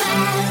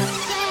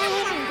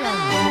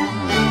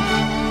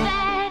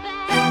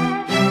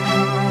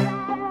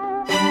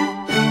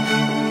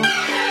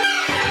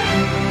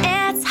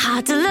 It's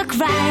hard to look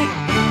right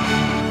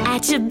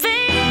at you,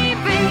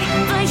 baby,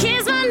 but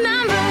here's my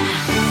number,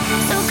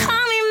 so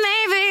call me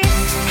maybe.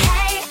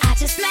 Hey, I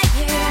just met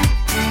you,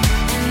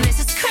 and this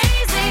is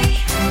crazy,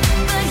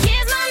 but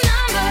here's my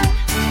number,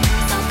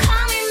 so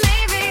call me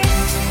maybe.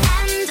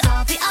 And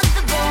all the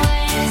other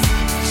boys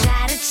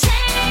try to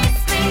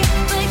chase me,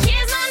 but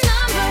here's my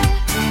number,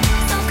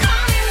 so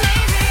call me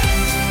maybe.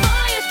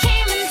 Before you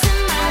came into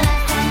my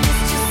life, I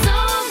missed you so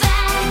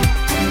bad,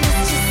 I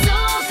missed you so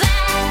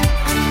bad,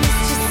 I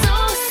missed you so,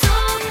 so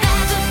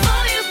bad.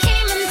 Before you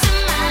came into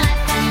my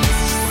life, I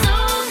missed you so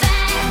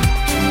bad,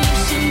 and you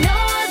should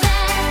know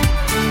that,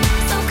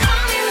 so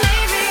call me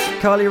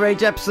maybe. Carly Rae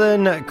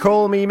Jepsen,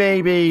 Call Me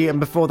Maybe, and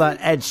before that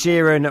Ed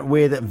Sheeran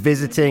with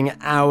Visiting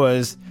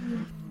Hours.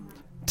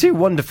 Two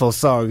wonderful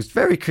songs,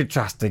 very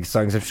contrasting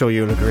songs, I'm sure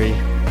you'll agree.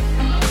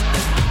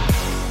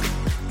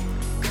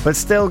 But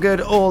still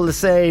good all the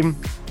same.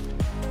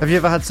 Have you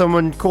ever had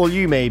someone call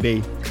you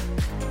maybe?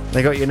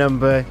 They got your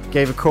number,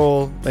 gave a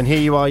call, and here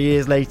you are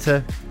years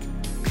later.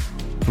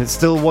 And it's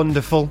still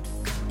wonderful.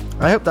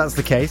 I hope that's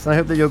the case. I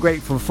hope that you're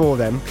grateful for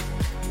them.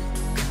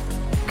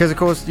 Because of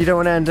course you don't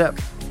want to end up...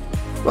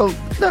 Well,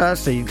 no,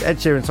 actually, Ed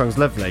Sheeran's song's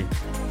lovely.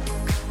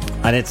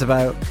 And it's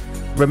about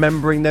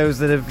remembering those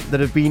that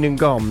have been and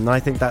gone. And I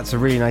think that's a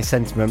really nice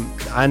sentiment.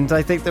 And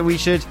I think that we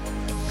should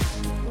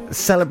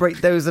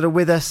celebrate those that are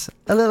with us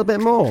a little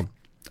bit more.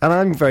 And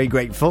I'm very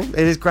grateful.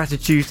 It is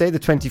Gratitude Tuesday, the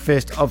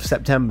 21st of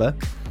September,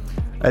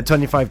 at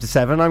 25 to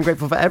 7. I'm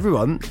grateful for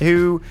everyone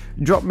who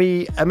dropped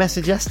me a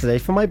message yesterday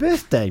for my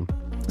birthday.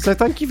 So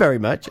thank you very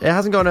much. It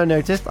hasn't gone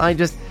unnoticed. I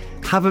just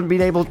haven't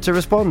been able to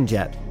respond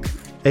yet,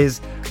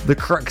 is the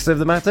crux of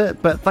the matter.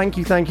 But thank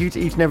you to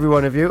each and every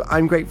one of you.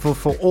 I'm grateful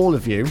for all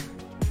of you,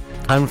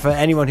 and for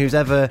anyone who's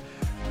ever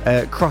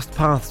crossed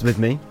paths with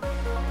me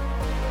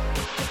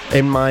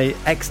in my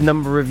X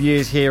number of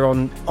years here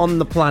on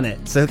the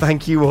planet. So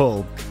thank you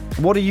all.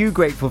 What are you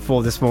grateful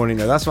for this morning,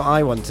 though? That's what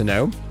I want to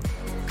know.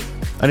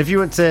 And if you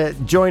want to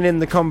join in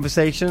the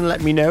conversation,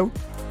 let me know.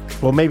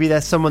 Or maybe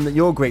there's someone that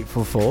you're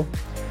grateful for,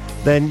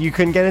 then you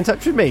can get in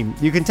touch with me.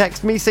 You can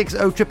text me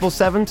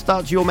 60777,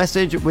 start your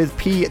message with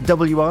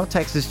PWR.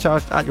 Text is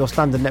charged at your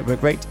standard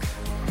network rate.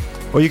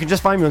 Or you can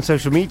just find me on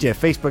social media,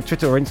 Facebook,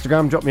 Twitter or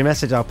Instagram. Drop me a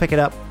message, I'll pick it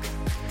up.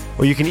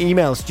 Or you can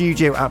email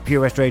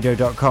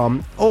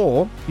studio@purewestradio.com,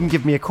 or you can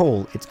give me a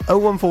call. It's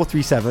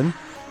 01437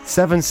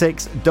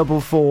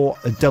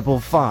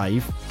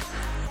 764455,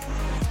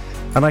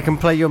 and I can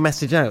play your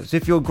message out. So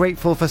if you're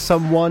grateful for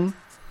someone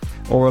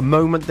or a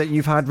moment that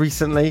you've had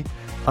recently,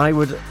 I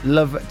would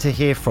love to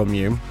hear from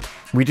you.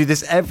 We do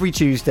this every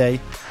Tuesday.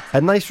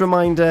 A nice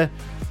reminder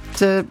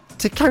to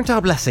count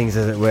our blessings,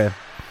 as it were.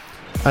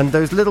 And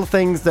those little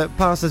things that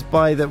pass us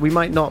by that we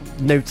might not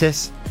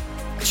notice.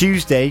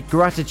 Tuesday,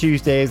 Gratitude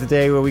Tuesday, is the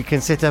day where we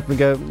can sit up and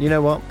go, you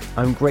know what,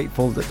 I'm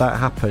grateful that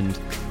happened.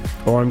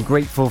 Or I'm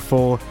grateful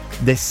for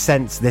this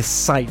sense, this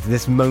sight,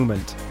 this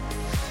moment.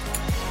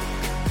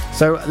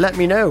 So let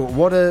me know,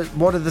 what are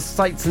the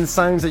sights and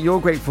sounds that you're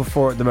grateful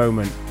for at the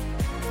moment?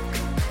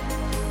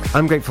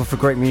 I'm grateful for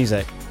great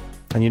music.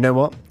 And you know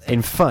what?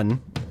 In fun,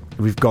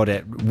 we've got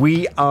it.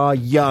 We Are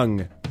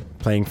Young,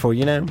 playing for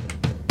you now.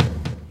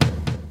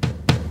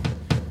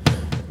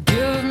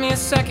 Give me a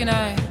second,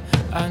 I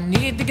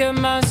need to get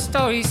my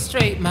story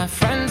straight. My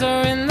friends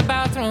are in the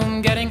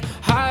bathroom getting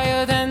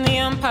higher than the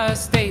Empire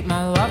State.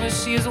 My lover,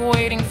 she is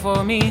waiting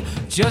for me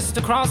just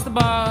across the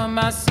bar.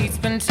 My seat's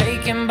been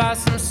taken by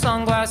some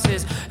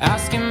sunglasses,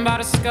 asking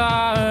about a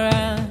scar.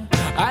 And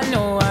I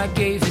know I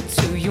gave it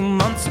to you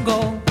months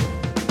ago.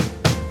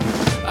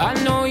 I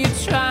know you're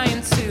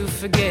trying to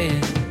forget,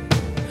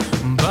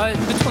 but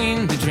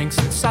between the drinks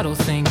and subtle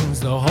things,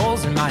 the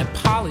holes in my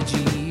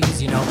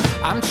apologies, you know,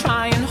 I'm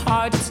trying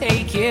hard to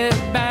take it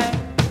back.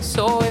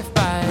 So if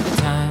by the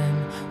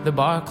time the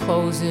bar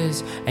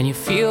closes and you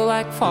feel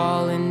like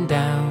falling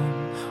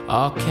down,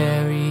 I'll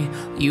carry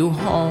you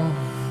home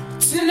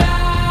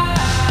tonight.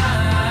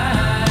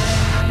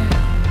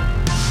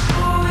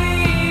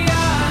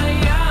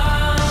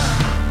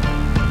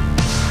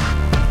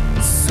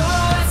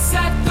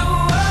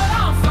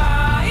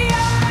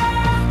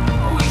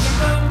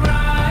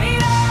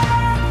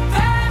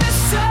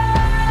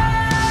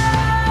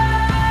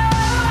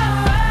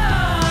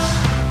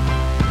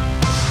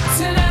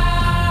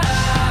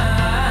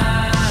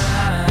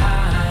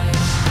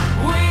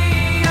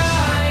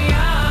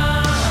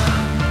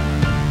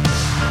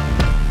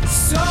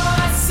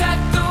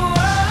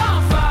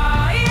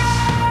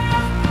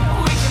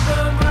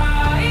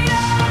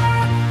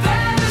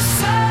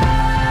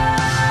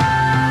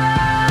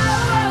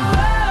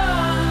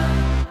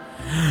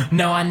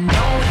 No, I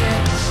know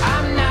that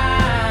I'm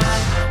not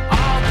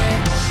all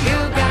that you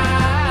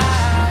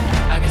got.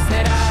 I guess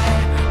that I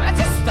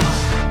just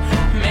thought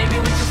maybe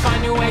we could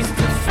find new ways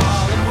to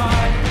fall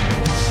apart.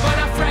 But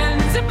our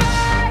friends are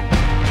back,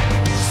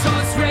 so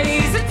let's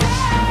raise a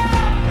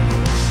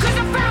toast. 'Cause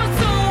I found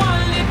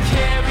someone to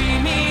carry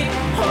me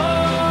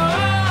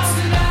home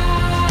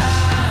tonight.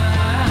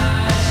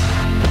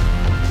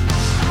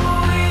 We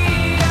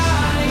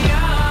are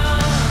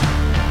young,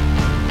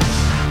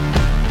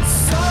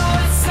 so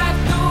let's set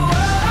the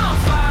world on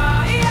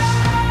fire.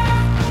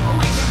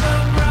 We can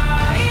burn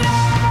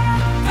brighter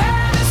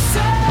than the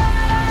sun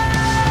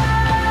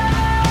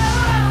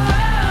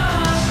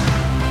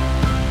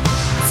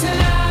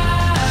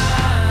tonight.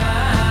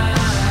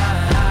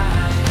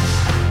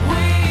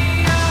 We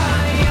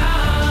are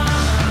young,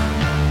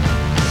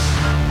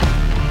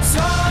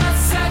 so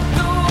let's set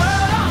the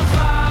world on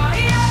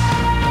fire.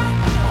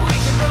 We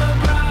can burn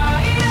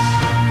brighter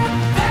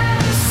than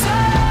the sun.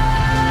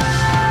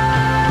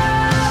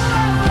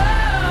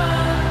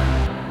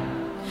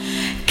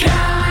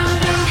 Carry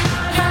me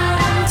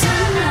home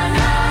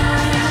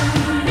tonight.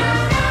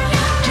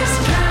 Just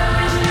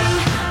carry me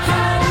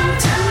home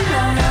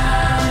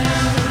tonight.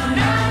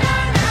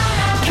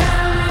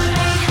 Carry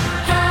me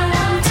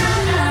home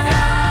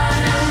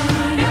tonight.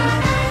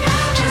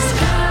 Just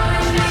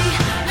carry me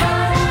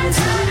home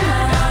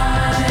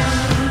tonight.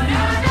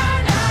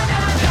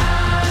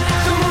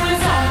 The moon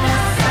is on my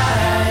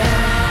side.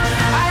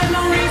 I have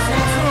no reason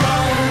to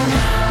run.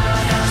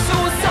 So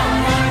will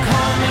someone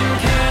come and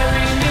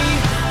carry me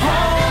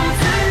home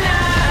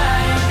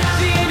tonight?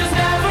 The angels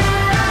never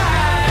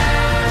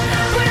arrive,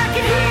 but I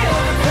can hear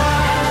the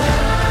choir.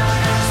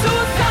 So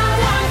will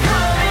someone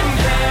come and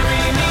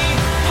carry me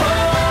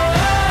home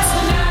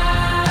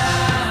tonight?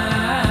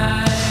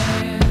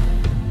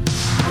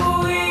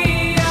 We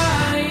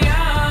are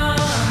young,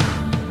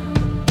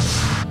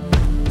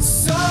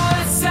 so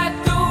let's set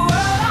the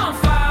world on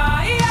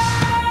fire.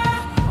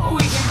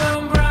 We can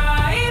burn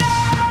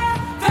brighter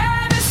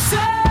than the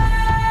sun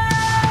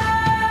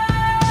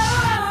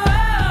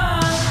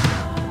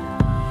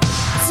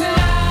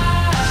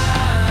tonight.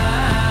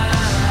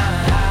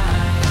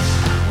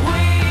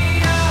 We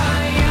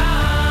are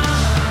young,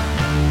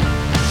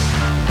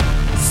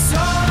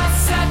 so let's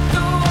set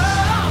the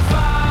world on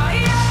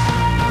fire.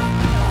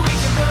 We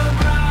can burn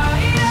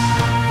brighter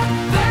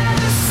than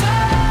the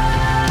sun.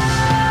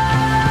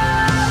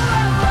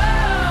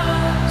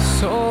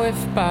 So if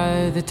by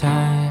the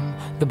time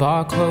the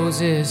bar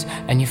closes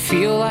and you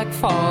feel like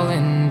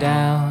falling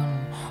down,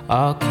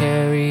 I'll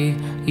carry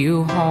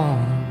you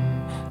home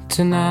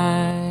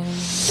tonight.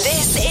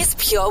 This is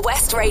Pure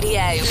West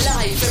Radio,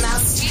 live from our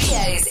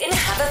studios in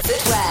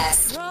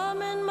Haverfordwest.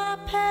 Drumming my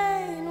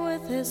pain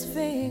with his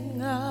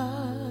fingers,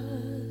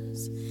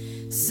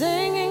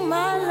 singing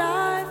my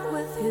life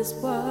with his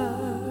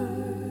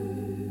words,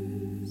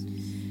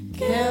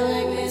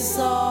 killing me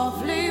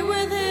softly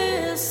with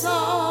his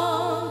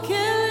song,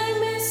 killing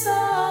me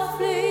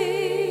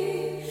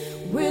softly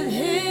with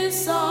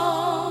his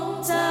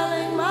song,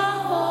 telling my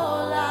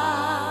whole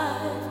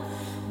life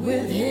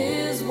with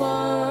his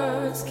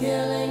words,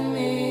 killing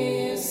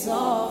me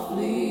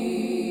softly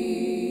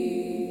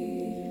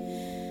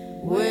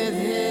with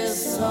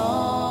his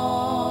song.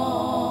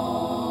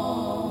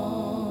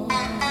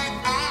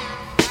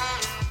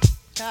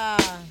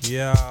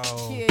 Yo,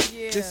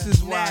 this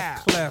is why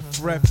Clef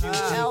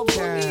Refugee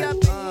Elbow me up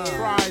in here.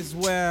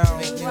 Roswell.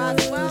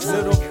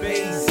 Little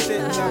bass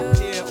sitting up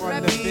here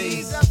on the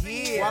bass.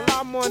 While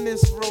I'm on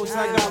this road,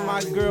 I got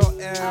my girl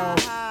L.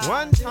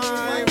 One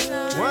time.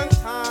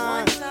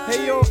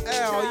 Hey yo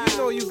L, you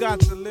know you got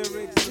the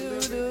lyrics.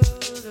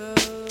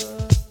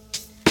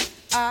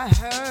 I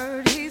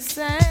heard he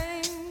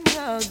sang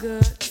a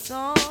good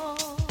song.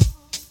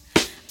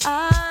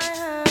 I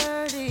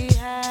heard he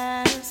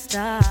had a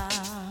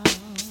style.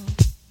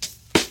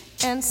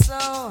 And so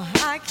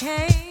I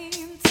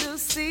came to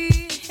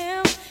see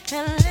him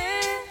and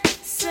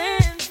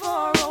listen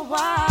for a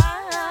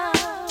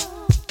while.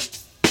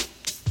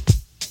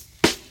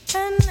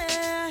 And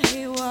there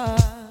he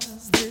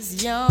was,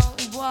 this young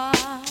boy,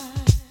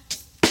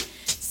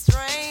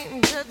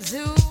 stranger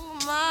to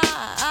my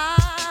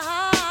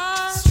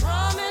eyes,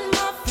 strumming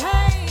my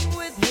pain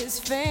with his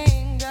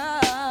fingers,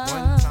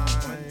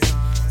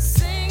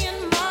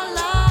 singing my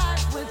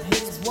life with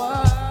his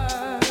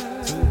words,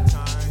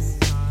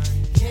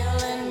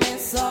 killing me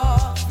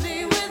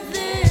softly with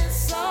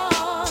this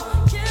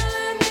song,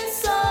 killing me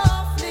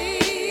softly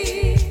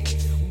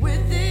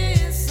with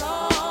this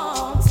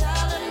song,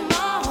 telling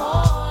my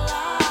whole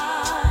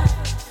life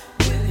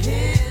with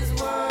his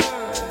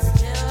words,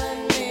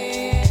 killing me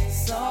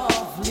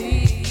softly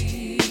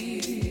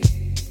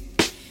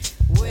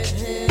with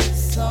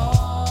his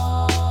song.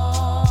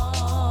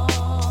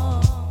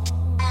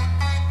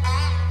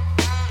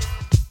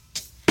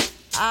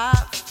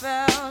 I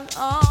felt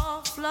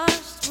all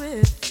flushed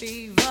with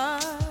fever,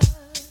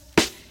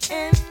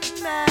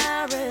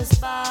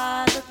 embarrassed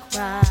by the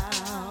crowd.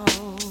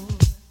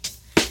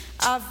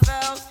 I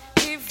felt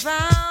he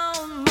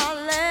found my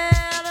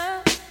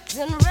letters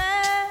and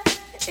read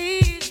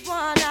each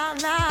one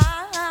out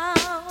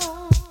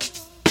loud.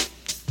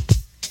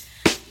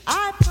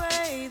 I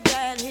prayed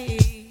that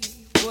he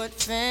would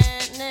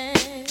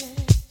finish,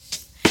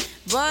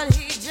 but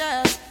he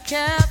just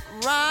kept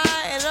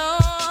right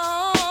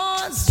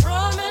on,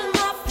 strumming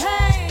my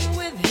pain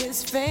with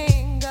his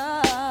fingers,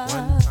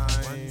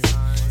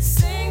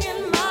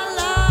 singing my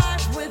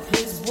life with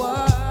his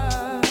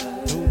words,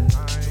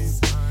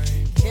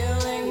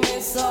 killing me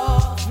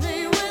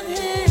softly with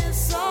his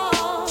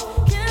song,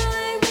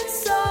 killing me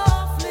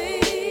softly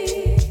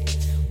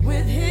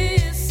with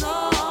his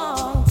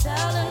song,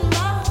 telling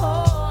my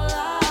whole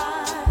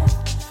life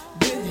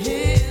with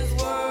his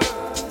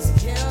words,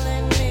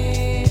 killing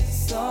me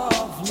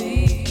softly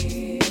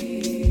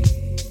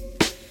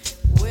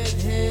with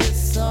his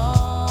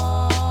song.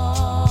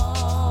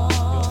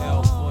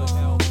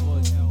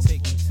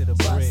 Take me to the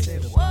bridge.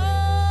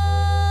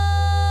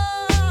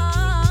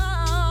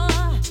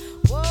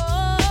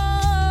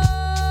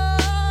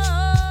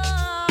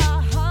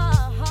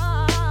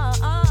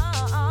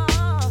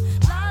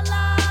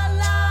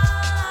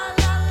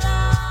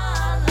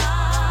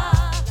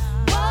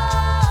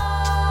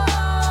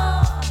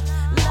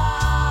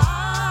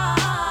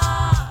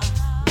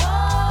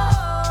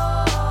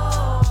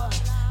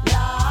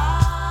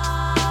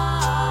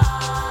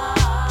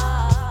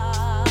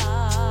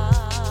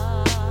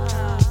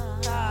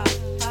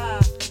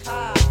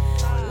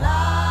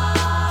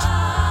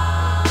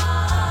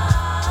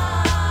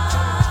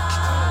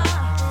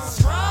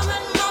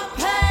 Strumming my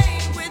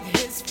pain with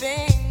his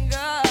fingers.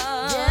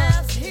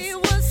 Yes, he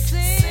was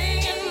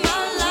singing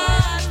my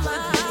life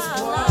with his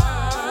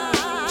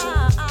words,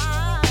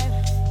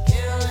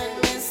 killing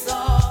me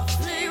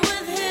softly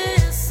with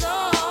his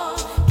song,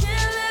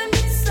 killing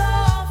me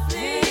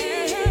softly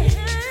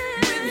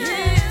with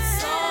his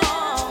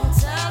song,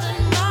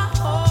 telling my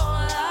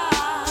whole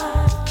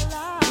life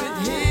with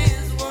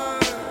his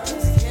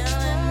words,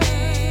 killing me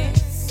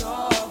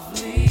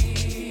softly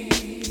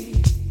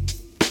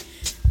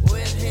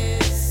with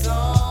his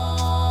song.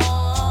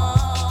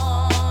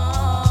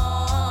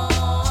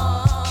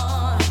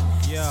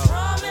 Yo,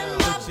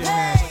 put your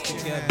hands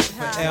together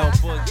for L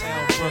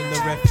Boogie from the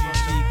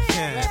refugee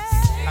camp.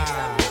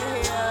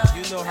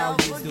 You know how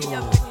we do.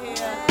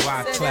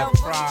 Wyclef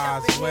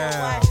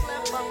Roswell,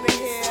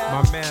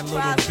 my man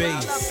Little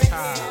Bass,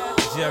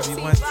 Jerry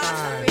one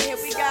time.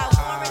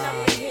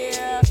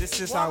 This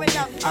is how we.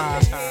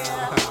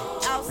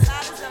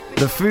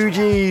 The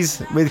Fugees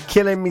with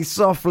Killing Me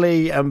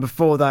Softly, and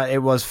before that it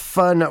was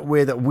Fun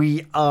with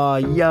We Are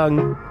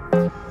Young.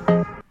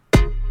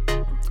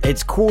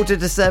 It's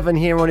 7:15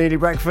 here on Early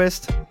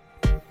Breakfast,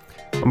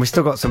 and we've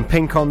still got some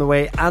Pink on the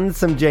way and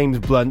some James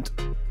Blunt.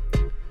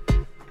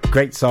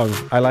 Great song,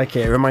 I like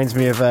it. It reminds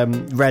me of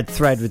Red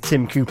Thread with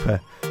Tim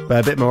Cooper, but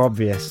a bit more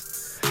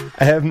obvious.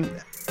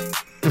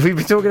 We've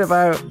been talking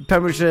about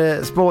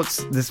Pembrokeshire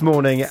sports this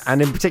morning,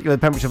 and in particular the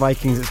Pembrokeshire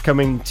Vikings. It's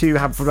coming to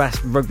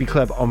Haverfordwest Rugby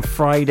Club on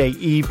Friday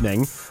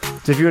evening.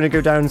 So if you want to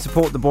go down and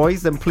support the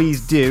boys, then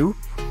please do.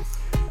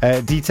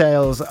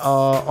 Details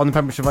are on the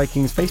Pembrokeshire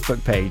Vikings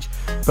Facebook page.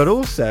 But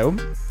also,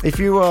 if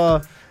you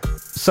are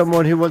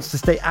someone who wants to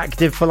stay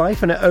active for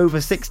life and are over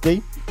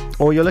 60,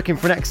 or you're looking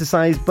for an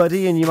exercise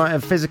buddy and you might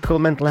have physical,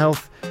 mental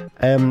health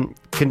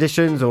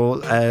conditions or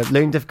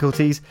learning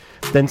difficulties,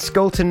 then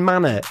Scolton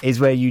Manor is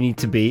where you need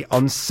to be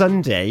on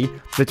Sunday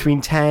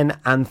between 10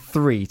 and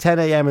 3, 10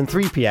 a.m. and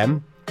 3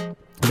 p.m.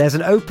 there's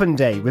an open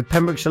day with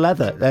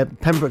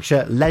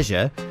Pembrokeshire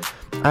Leisure,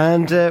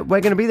 and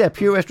we're going to be there.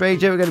 Pure West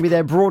Radio, we're going to be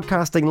there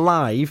broadcasting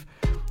live.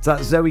 So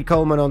that's Zoe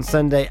Coleman on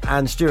Sunday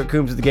and Stuart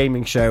Coombs of the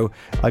Gaming Show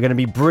are going to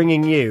be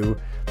bringing you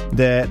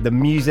the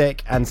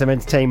music and some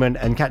entertainment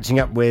and catching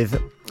up with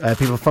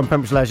people from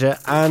Pembrokeshire Leisure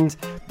and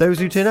those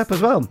who turn up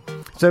as well.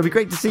 So it'll be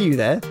great to see you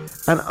there.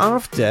 And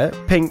after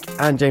Pink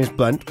and James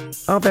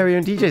Blunt, our very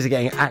own DJs are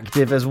getting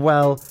active as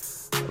well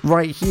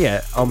right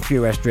here on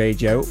Pure West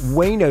Radio.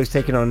 Wayno's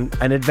taking on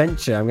an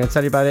adventure. I'm going to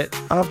tell you about it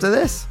after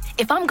this.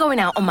 If I'm going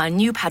out on my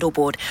new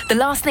paddleboard, the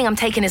last thing I'm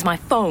taking is my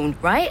phone,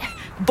 right?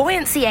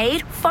 Buoyancy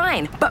aid,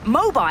 fine. But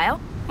mobile?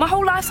 My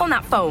whole life's on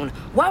that phone.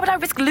 Why would I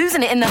risk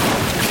losing it in the...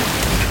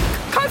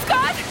 Coast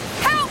Guard!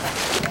 Help!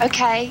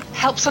 Okay,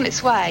 help's on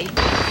its way.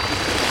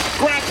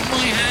 Grab my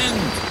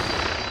hand!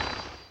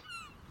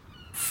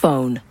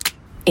 Phone.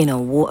 In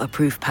a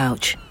waterproof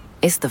pouch.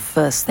 It's the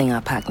first thing I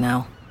pack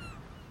now.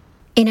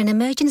 In an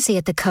emergency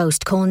at the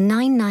coast, call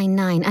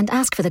 999 and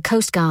ask for the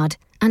Coast Guard.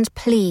 And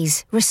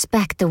please,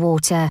 respect the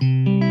water.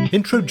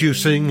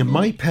 Introducing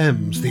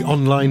MyPems, the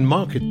online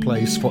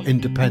marketplace for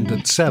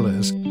independent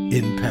sellers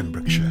in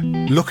Pembrokeshire.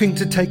 Looking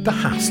to take the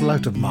hassle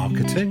out of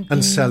marketing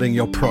and selling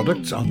your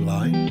products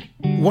online?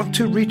 Want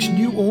to reach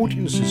new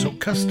audiences or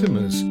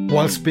customers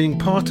whilst being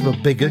part of a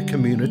bigger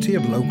community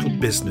of local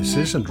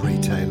businesses and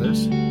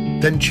retailers?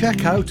 Then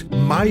check out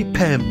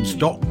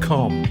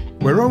mypems.com.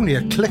 We're only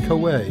a click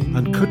away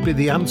and could be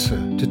the answer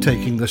to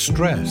taking the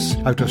stress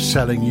out of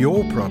selling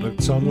your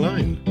products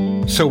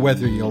online. So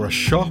whether you're a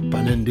shop,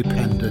 an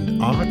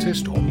independent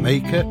artist or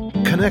maker,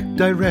 connect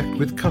direct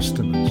with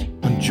customers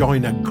and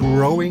join a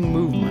growing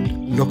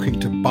movement looking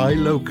to buy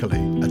locally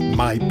at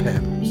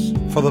MyPems.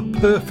 For the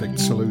perfect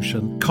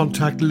solution,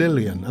 contact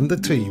Lillian and the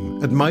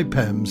team at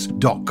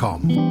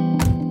mypems.com.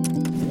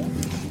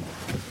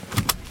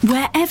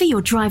 Wherever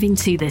you're driving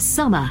to this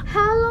summer,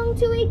 How long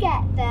till we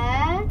get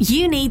there?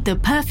 you need the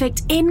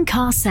perfect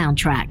in-car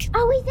soundtrack.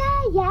 Are we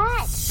there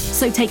yet?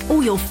 So take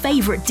all your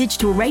favourite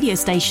digital radio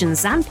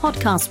stations and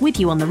podcasts with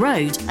you on the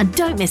road and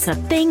don't miss a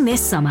thing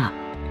this summer.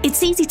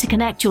 It's easy to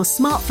connect your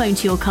smartphone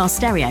to your car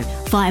stereo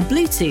via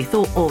Bluetooth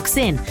or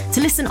aux-in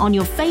to listen on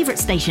your favourite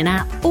station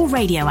app or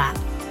radio app.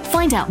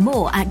 Find out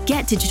more at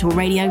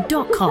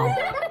getdigitalradio.com.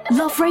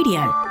 Love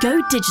radio.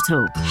 Go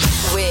digital.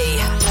 We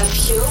are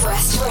Pure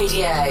West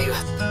Radio.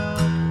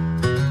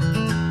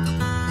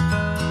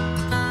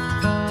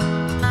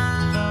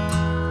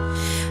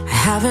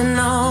 I haven't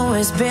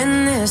always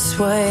been this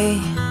way.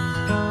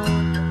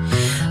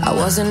 I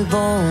wasn't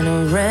born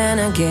a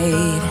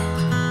renegade.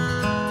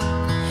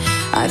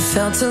 I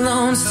felt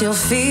alone, still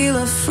feel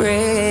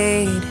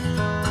afraid.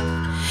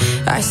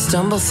 I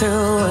stumble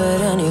through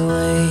it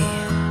anyway.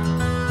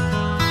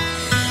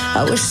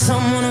 I wish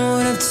someone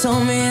would have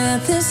told me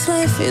that this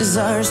life is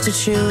ours to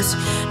choose.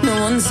 No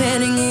one's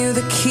handing you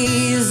the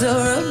keys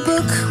or a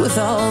book with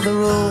all the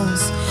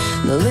rules.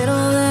 The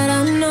little that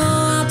I know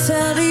I'll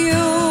tell you.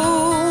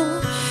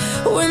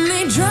 When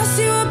they dress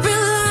you up in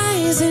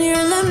lies and you're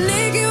left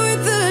naked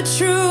with the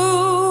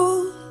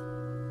truth,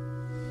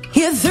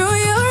 you throw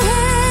your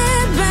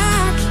head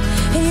back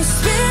and you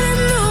spin in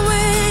the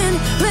wind.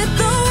 Let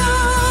the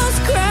walls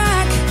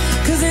crack,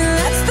 'cause it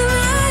lets the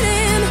light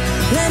in.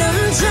 Let them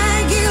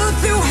drag you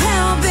through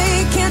hell. They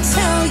can't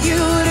tell you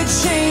to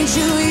change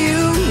who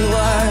you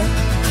are.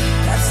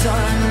 That's all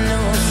I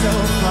know so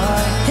far.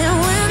 And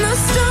when the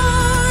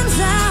storm's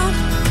out,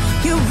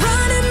 you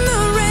run in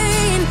the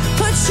rain.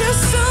 Put your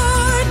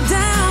sword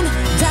down,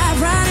 dive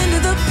right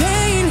into the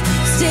pain.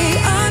 Stay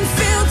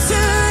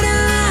unfiltered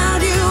and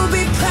loud. You'll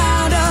be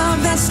proud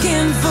of that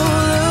skin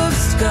full of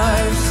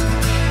scars.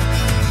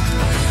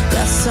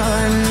 That's all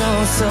I know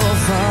so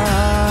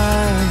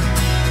far.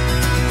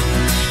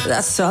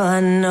 That's all I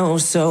know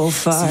so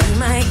far. So you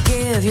might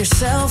give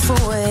yourself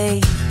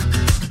away,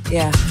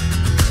 yeah,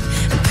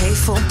 and pay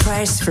full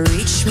price for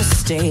each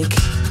mistake.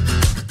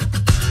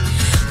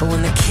 But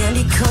when the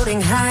candy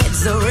coating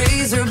hides the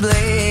razor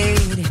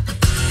blade,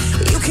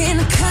 you can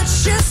cut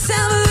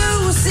yourself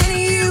loose and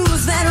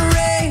use that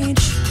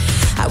rage.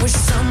 I wish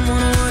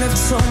someone would have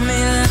told me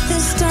that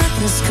this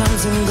darkness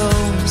comes and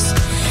goes.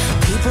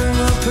 People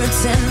will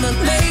pretend, but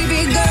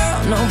baby girl,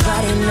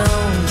 nobody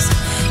knows.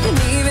 And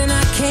even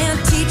I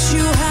can't teach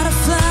you how to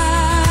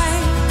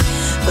fly,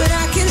 but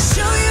I can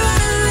show you how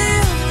to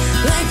live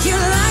like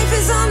your life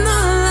is on the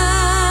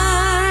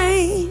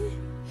line.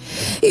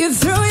 You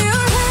throw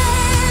your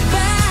head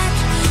back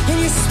and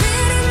you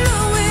spin in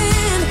the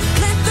wind.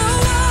 Let the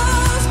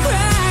walls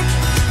crack,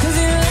 'cause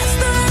it lets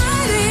the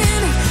light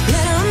in.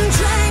 Let them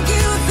drag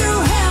you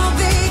through hell.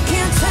 They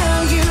can't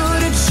tell you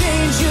to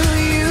change who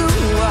you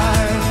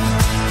are.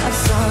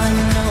 That's all I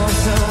know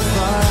so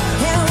far.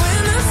 And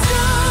when the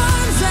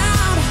storm's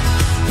out,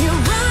 you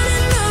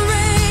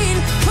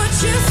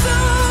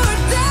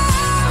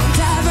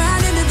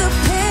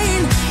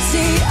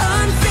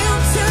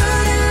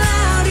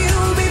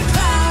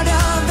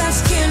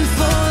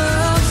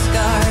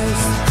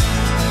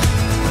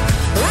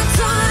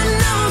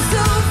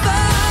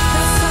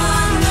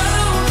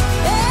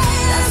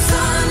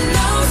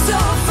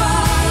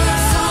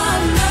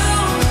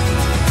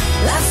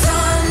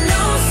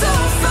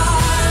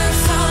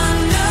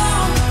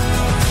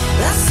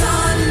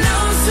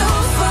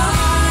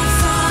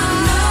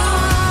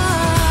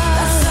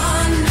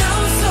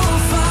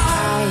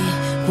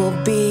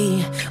will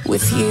be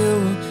with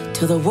you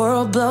till the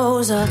world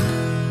blows up.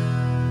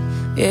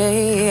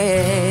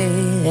 Yes.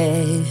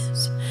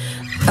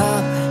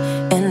 Up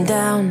and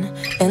down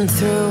and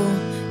through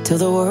till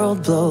the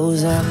world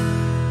blows up.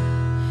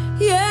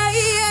 Yeah,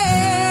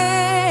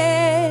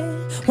 yeah.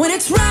 When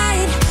it's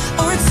right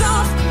or it's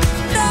off,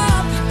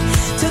 up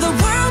till the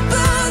world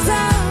blows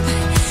up,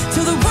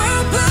 till the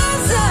world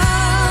blows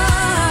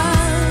up,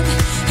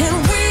 and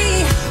we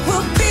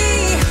will be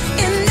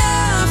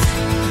enough.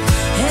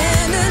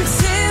 And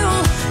until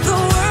the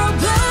world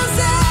blows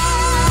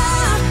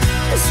up,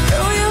 just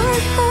throw your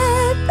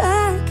head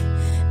back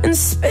and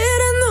spit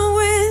in the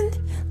wind.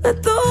 Let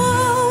the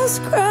walls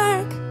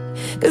crack,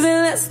 'cause it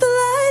lets the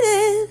light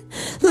in.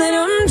 Let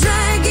them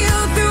drag you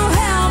through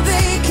hell.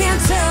 They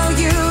can't tell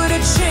you to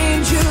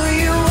change who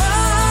you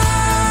are.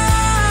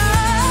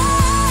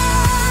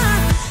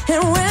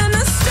 And when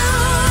the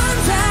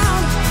storm's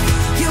out,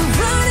 you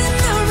run in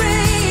the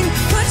rain.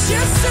 Put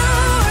your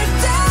sword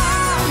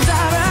down,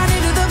 dive right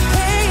into the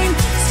pain.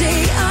 Stay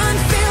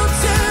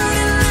unfiltered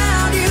and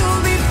loud.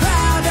 You'll be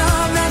proud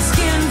of that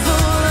skin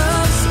full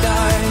of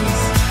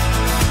scars.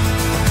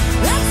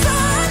 That's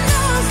all I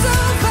know so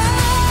far.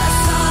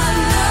 That's all I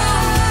know.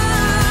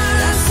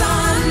 That's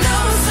all I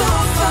know so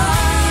far.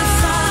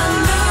 That's all I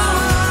know.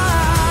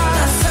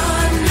 That's all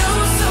I know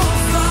so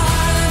far.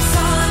 That's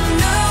all I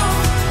know.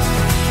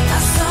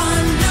 That's all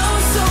I know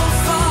so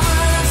far.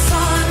 That's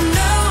all I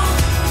know.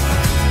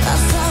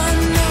 That's all I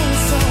know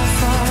so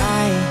far.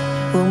 I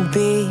will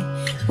be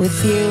with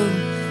you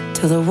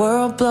till the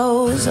world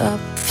blows up.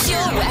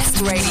 Pure West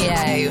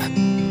Radio.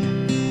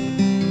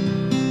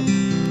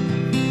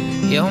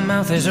 Your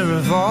mouth is a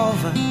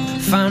revolver,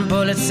 find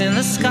bullets in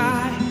the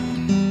sky.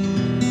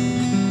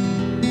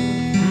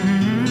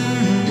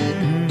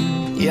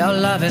 Your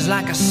love is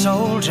like a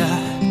soldier,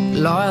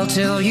 loyal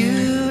till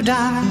you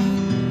die.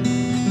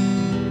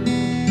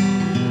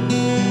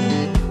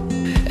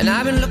 And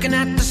I've been looking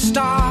at the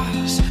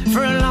stars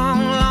for a long,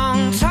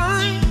 long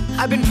time.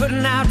 I've been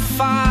putting out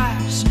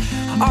fires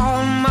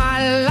all my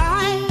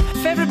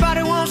life.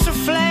 Everybody wants a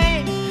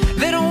flame,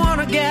 they don't want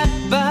to get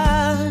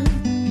burned.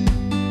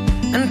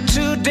 And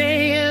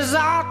today is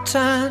our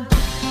turn.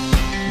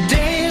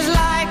 Days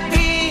like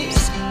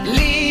these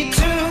lead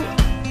to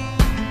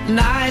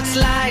nights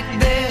like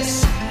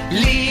this,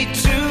 lead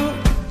to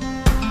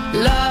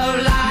love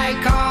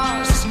like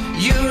ours.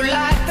 You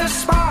light the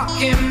spark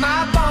in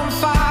my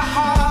bonfire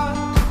heart.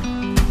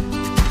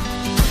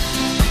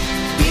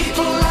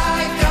 People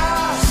like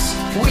us,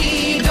 we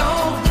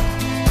don't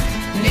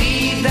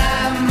need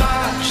that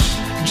much,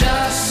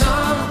 just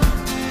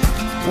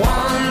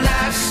someone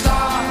that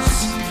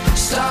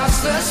starts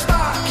the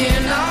spark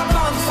in our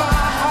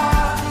bonfire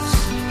hearts.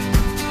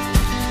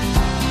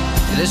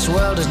 This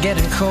world is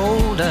getting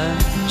colder,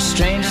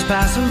 strangers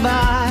passing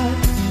by.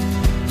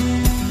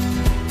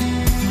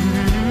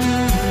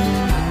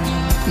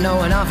 No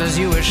one offers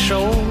you a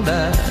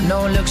shoulder, no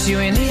one looks you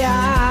in the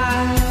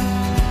eye.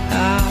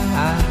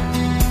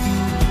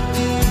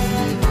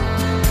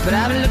 But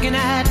I've been looking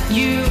at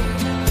you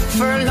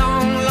for a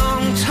long,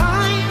 long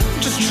time,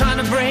 just trying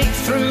to break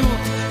through,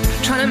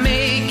 trying to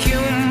make you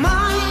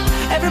mine.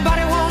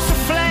 Everybody wants a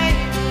flame,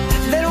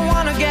 they don't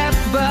want to get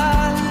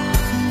burned.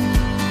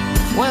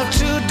 Well,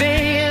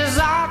 today is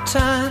our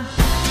turn.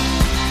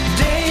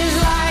 Days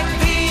like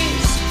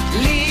these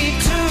lead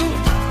to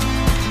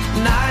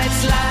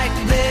nights like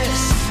this,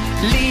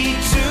 lead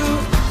to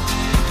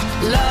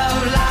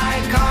love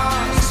like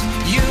ours.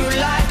 You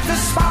light the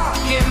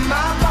spark in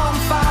my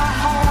bonfire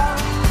heart.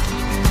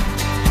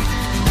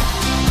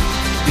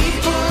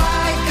 People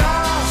like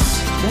us,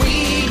 we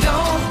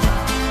don't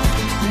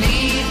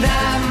need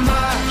that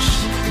much,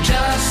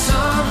 just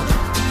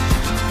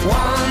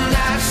someone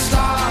that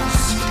starts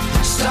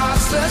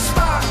the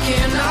spark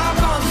in our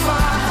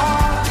bonfire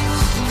hearts.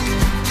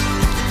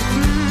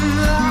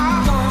 Our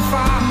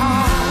bonfire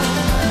hearts.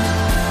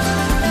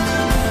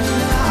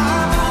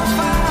 Our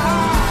bonfire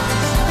hearts.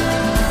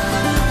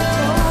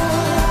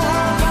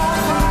 Our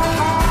bonfire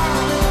hearts.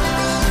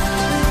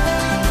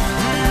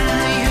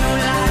 You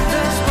light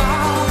the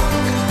spark.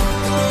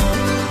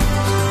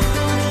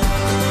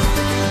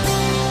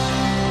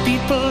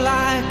 People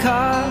like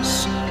us,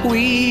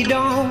 we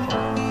don't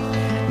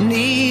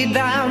need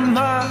that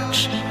much,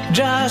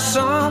 just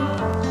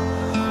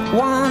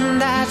someone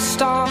that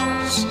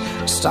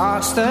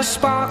starts the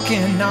spark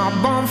in our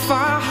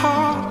bonfire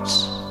hearts.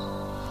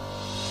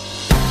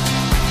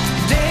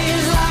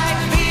 Days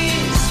like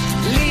these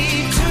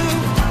lead to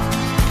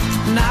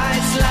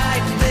nights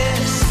like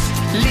this,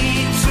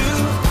 lead to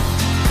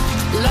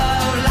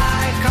love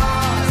like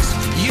ours.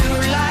 You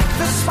light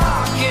the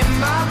spark in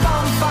my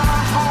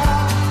bonfire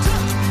heart.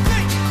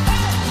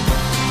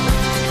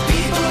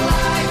 People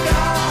like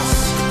us,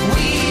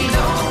 we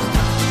don't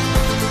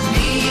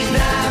need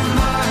that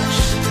much,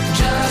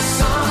 just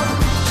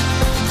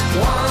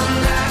someone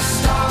that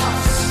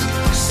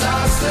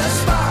starts the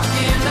spark.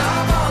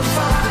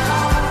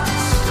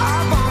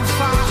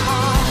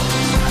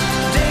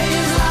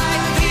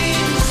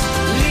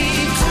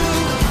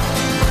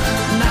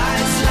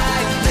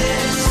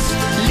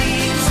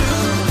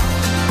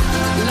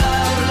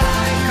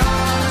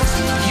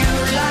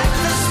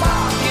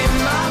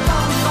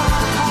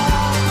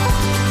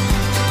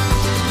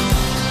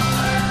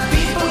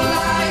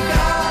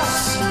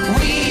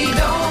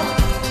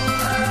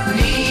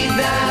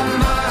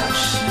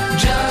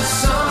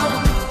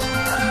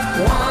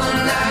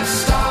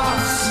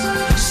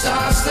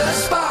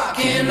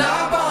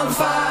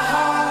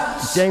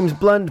 James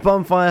Blunt,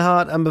 Bonfire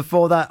Heart, and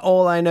before that,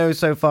 All I Know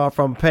So Far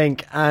from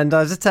Pink. And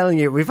I was just telling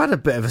you, we've had a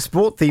bit of a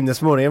sport theme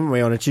this morning, haven't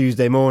we, on a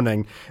Tuesday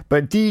morning?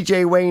 But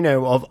DJ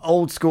Wayno of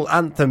Old School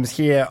Anthems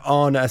here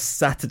on a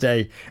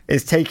Saturday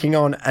is taking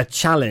on a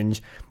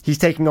challenge. He's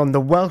taking on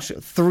the Welsh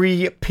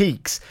Three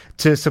Peaks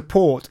to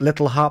support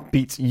Little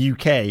Heartbeats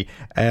UK,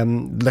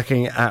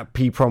 looking at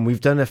P-Prom. We've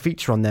done a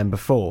feature on them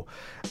before.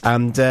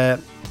 And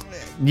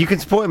you can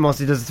support him whilst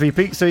he does the Three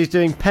Peaks. So he's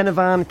doing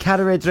Penyvan,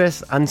 Cadair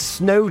Idris and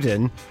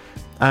Snowdon.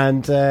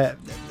 And,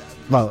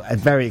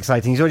 very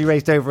exciting. He's already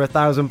raised over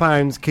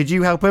 £1,000. Could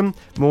you help him?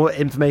 More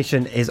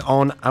information is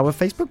on our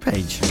Facebook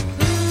page.